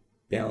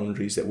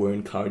boundaries that we're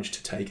encouraged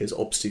to take as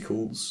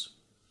obstacles,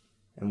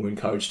 and we're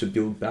encouraged to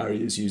build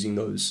barriers using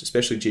those,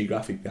 especially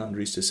geographic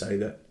boundaries, to say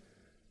that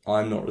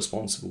I'm not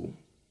responsible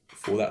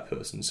for that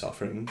person's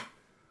suffering.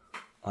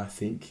 I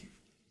think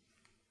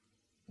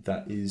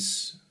that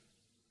is,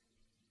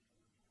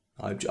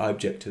 I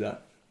object to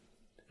that.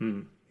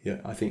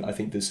 Yeah, I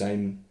think the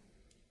same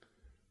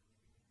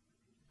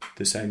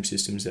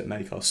systems that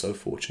make us so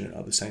fortunate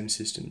are the same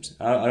systems.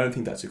 I don't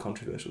think that's a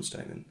controversial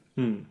statement.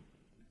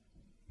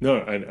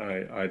 No,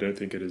 I don't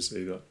think it is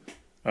either.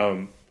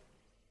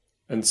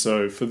 And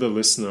so for the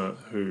listener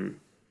who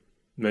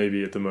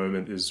maybe at the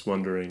moment is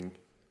wondering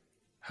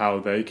how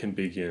they can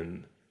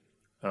begin,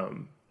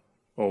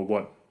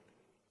 or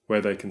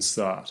where they can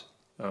start,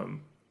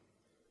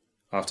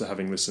 after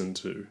having listened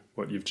to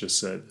what you've just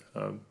said,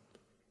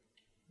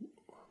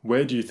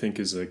 where do you think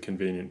is a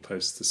convenient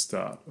place to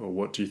start, or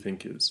what do you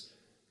think is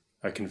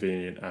a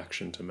convenient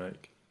action to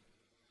make?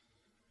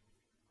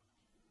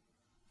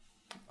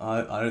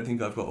 I don't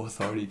think I've got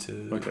authority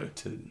to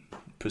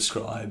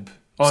prescribe.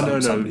 No.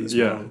 Role.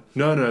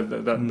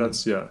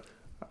 That's yeah.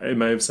 It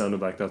may have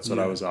sounded like that's what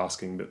I was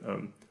asking, but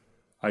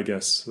I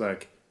guess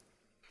like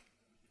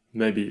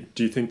maybe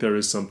do you think there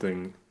is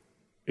something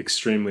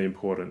extremely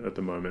important at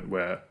the moment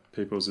where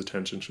people's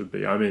attention should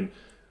be? I mean,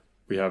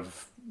 we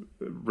have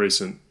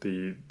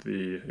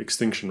the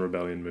Extinction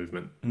Rebellion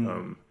movement.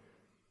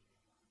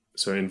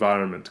 So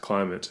environment,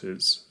 climate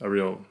is a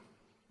real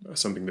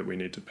something that we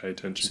need to pay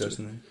attention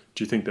Certainly. to.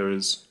 Do you think there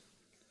is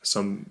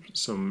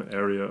some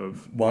area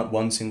of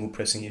one single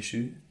pressing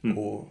issue,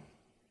 or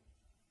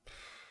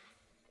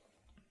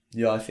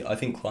I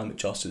think climate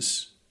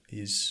justice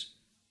is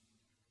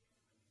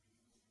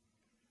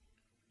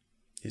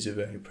a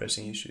very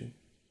pressing issue.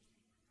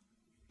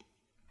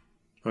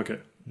 Okay.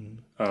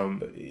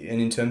 And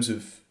in terms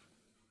of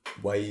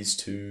ways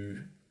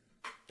to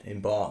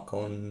embark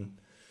on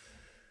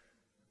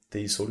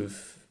these sort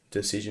of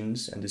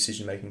decisions and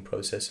decision-making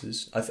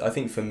processes, I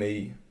think for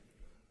me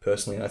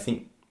personally, and I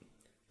think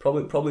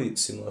probably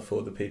it's similar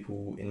for the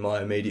people in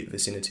my immediate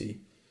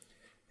vicinity,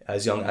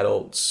 as young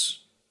adults,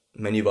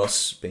 many of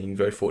us being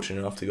very fortunate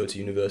enough to go to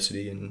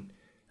university and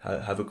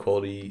have a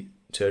quality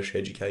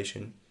tertiary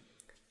education,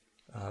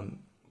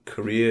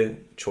 career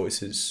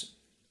choices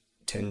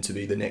tend to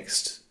be the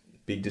next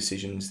big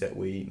decisions that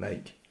we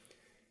make.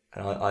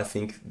 And I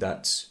think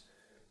that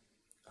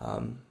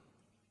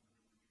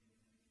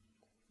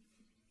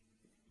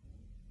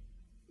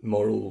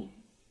moral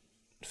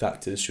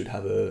factors should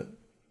have a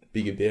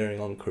bigger bearing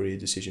on career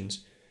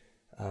decisions.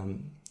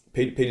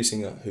 Peter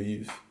Singer, who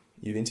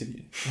you've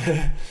interviewed,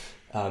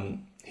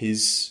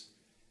 his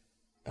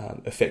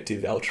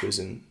effective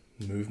altruism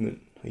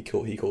movement, he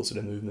calls it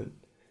a movement.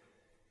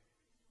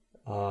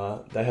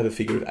 They have a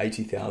figure of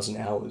 80,000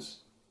 hours,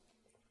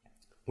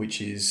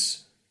 which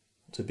is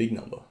a big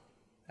number.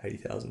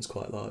 80,000 is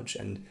quite large,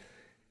 and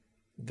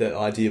the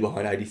idea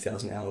behind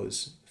 80,000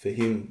 hours for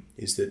him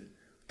is that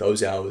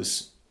those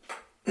hours,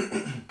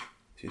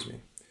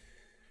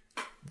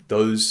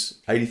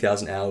 those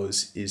 80,000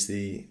 hours is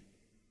the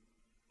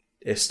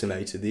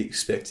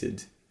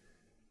expected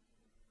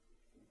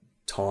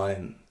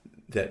time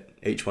that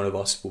each one of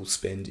us will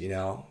spend in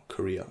our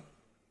career,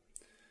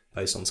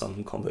 based on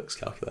some complex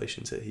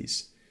calculations that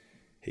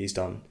he's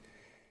done.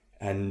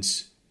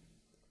 And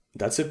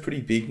that's a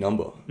pretty big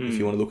number if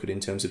you want to look at it in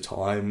terms of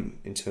time,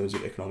 in terms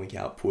of economic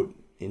output,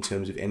 in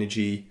terms of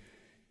energy,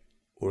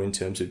 or in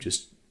terms of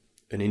just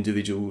an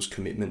individual's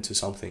commitment to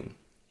something.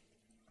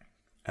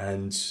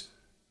 And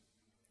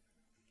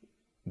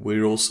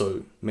we're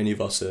also, many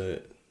of us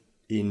are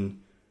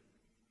in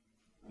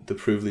the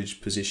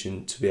privileged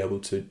position to be able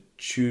to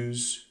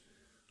choose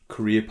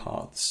career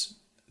paths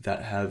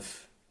that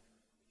have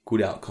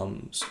good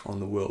outcomes on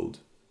the world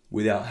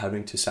without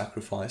having to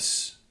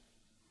sacrifice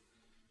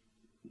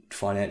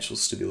financial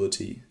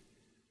stability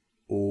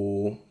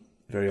or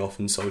very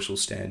often social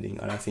standing.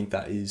 And I think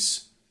that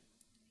is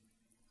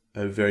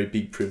a very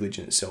big privilege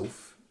in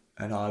itself.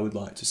 And I would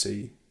like to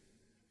see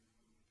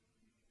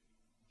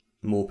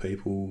more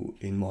people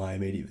in my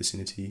immediate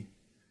vicinity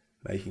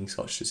making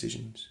such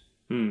decisions.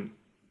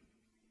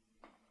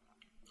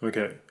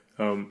 Okay.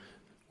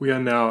 We are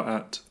now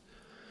at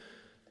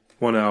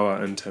 1 hour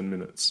and 10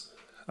 minutes.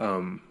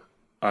 I'm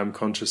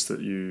conscious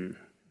that you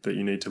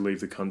need to leave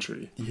the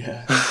country.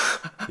 Yeah.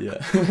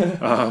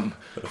 Got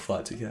a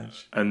flight to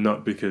catch. And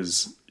not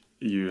because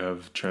you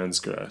have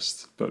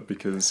transgressed, but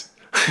because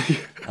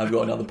I've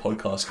got another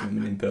podcast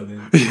coming in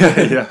Berlin.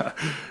 Yeah.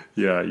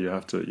 You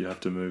have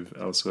to move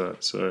elsewhere.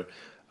 So,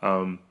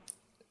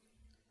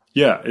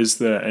 yeah, is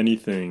there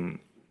anything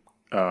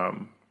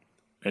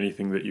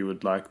anything that you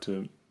would like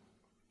to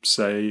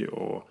say,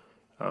 or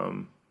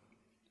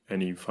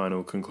any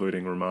final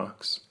concluding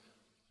remarks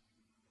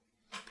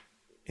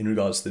In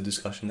regards to the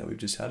discussion that we've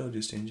just had, or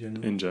just in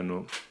general? in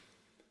general?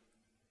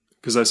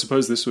 Because I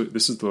suppose this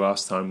is the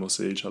last time we'll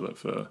see each other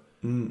for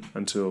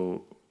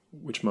until,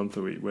 which month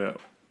are we? We're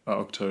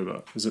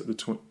October. Is it the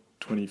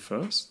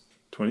 21st?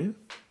 20th?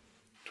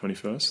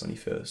 21st?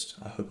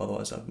 21st. I hope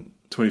otherwise I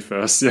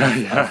 21st, yeah, I'll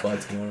yeah. fly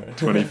tomorrow.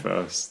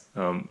 21st.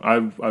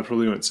 I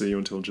probably won't see you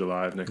until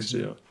July of next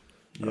year.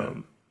 Yeah,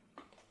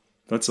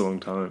 That's a long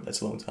time.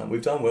 that's a long time.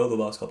 We've done well the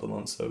last couple of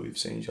months, so we've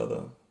seen each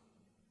other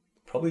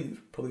probably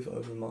for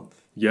over a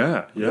month.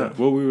 Yeah. Yeah.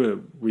 Well,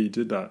 we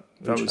did that.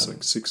 That We was chatted.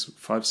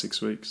 like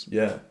 5-6 weeks.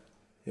 Yeah,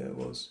 it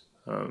was.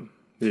 Yeah,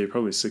 you're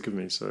probably sick of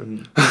me, so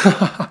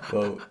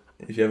Well,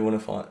 if you ever want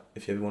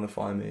to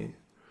find me,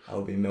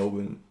 I'll be in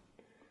Melbourne,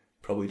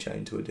 probably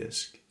chained to a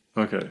desk.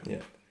 okay,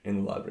 In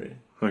the library.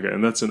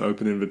 and that's an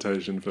open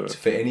invitation for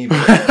For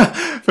anybody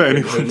for who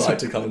anyone. would like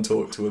to come and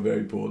talk to a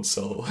very bored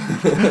soul.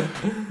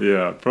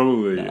 Yeah,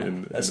 probably.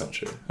 Nah, that's not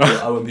true.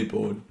 I won't be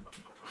bored.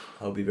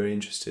 I'll be very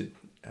interested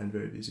and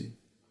very busy.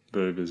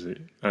 Very busy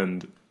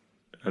and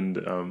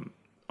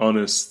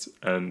honest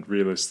and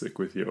realistic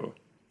with your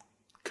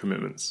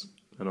commitments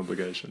and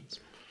obligations.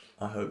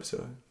 I hope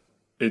so.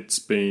 It's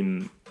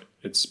been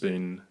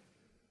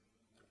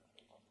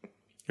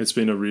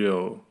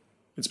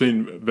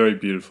very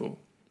beautiful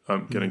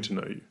getting to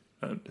know you,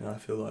 and And I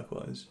feel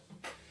likewise.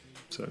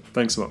 so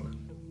thanks a lot, man.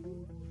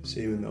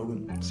 See you in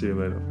Melbourne. See you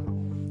later.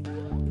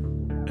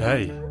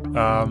 Hey,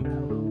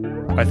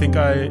 I think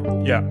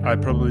I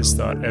probably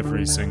start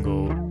every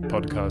single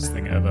podcast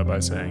thing ever by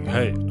saying,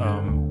 hey,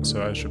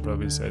 so I should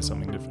probably say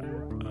something different.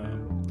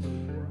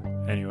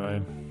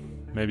 Anyway,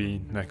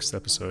 maybe next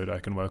episode I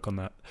can work on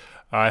that.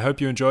 I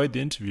hope you enjoyed the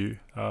interview.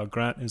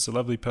 Grant is a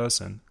lovely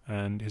person,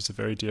 and he's a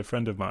very dear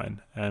friend of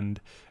mine, and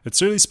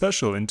it's really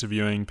special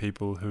interviewing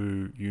people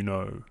who you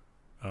know.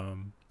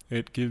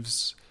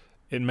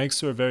 It makes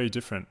for a very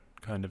different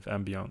kind of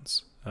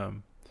ambience.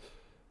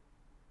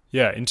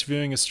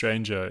 Interviewing a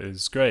stranger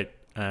is great,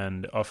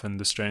 and often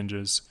the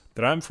strangers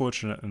that I'm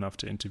fortunate enough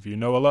to interview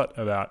know a lot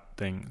about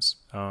things,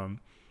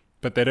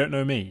 but they don't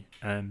know me,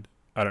 and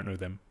I don't know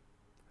them.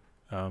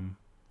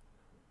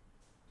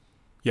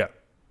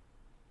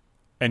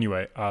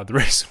 Anyway, the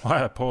reason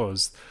why I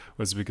paused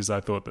was because I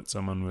thought that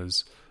someone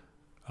was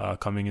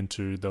coming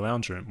into the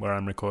lounge room where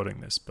I'm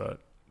recording this, but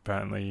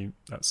apparently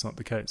that's not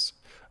the case.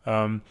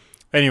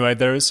 Anyway,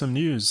 there is some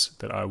news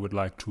that I would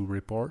like to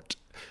report,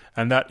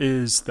 and that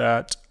is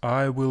that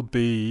I will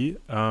be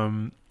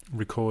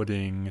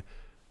recording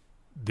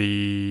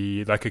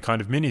a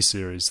kind of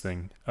mini-series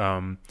thing,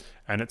 and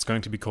it's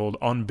going to be called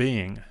On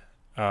Being,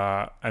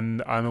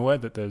 and I'm aware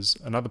that there's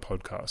another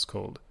podcast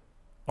called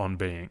On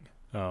Being,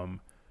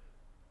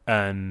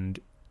 and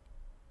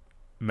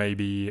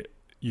maybe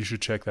you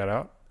should check that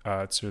out.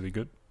 It's really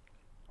good.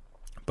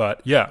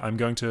 But yeah, I'm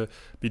going to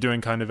be doing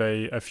kind of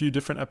a few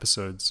different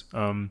episodes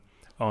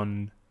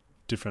on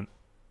different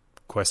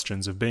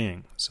questions of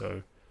being. So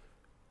I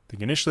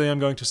think initially I'm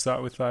going to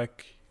start with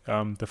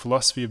the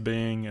philosophy of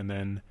being, and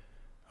then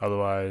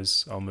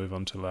otherwise I'll move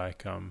on to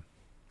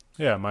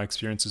my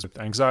experiences with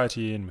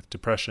anxiety and with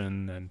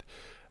depression and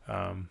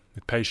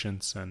with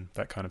patience and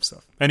that kind of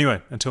stuff.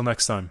 Anyway, until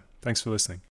next time, thanks for listening.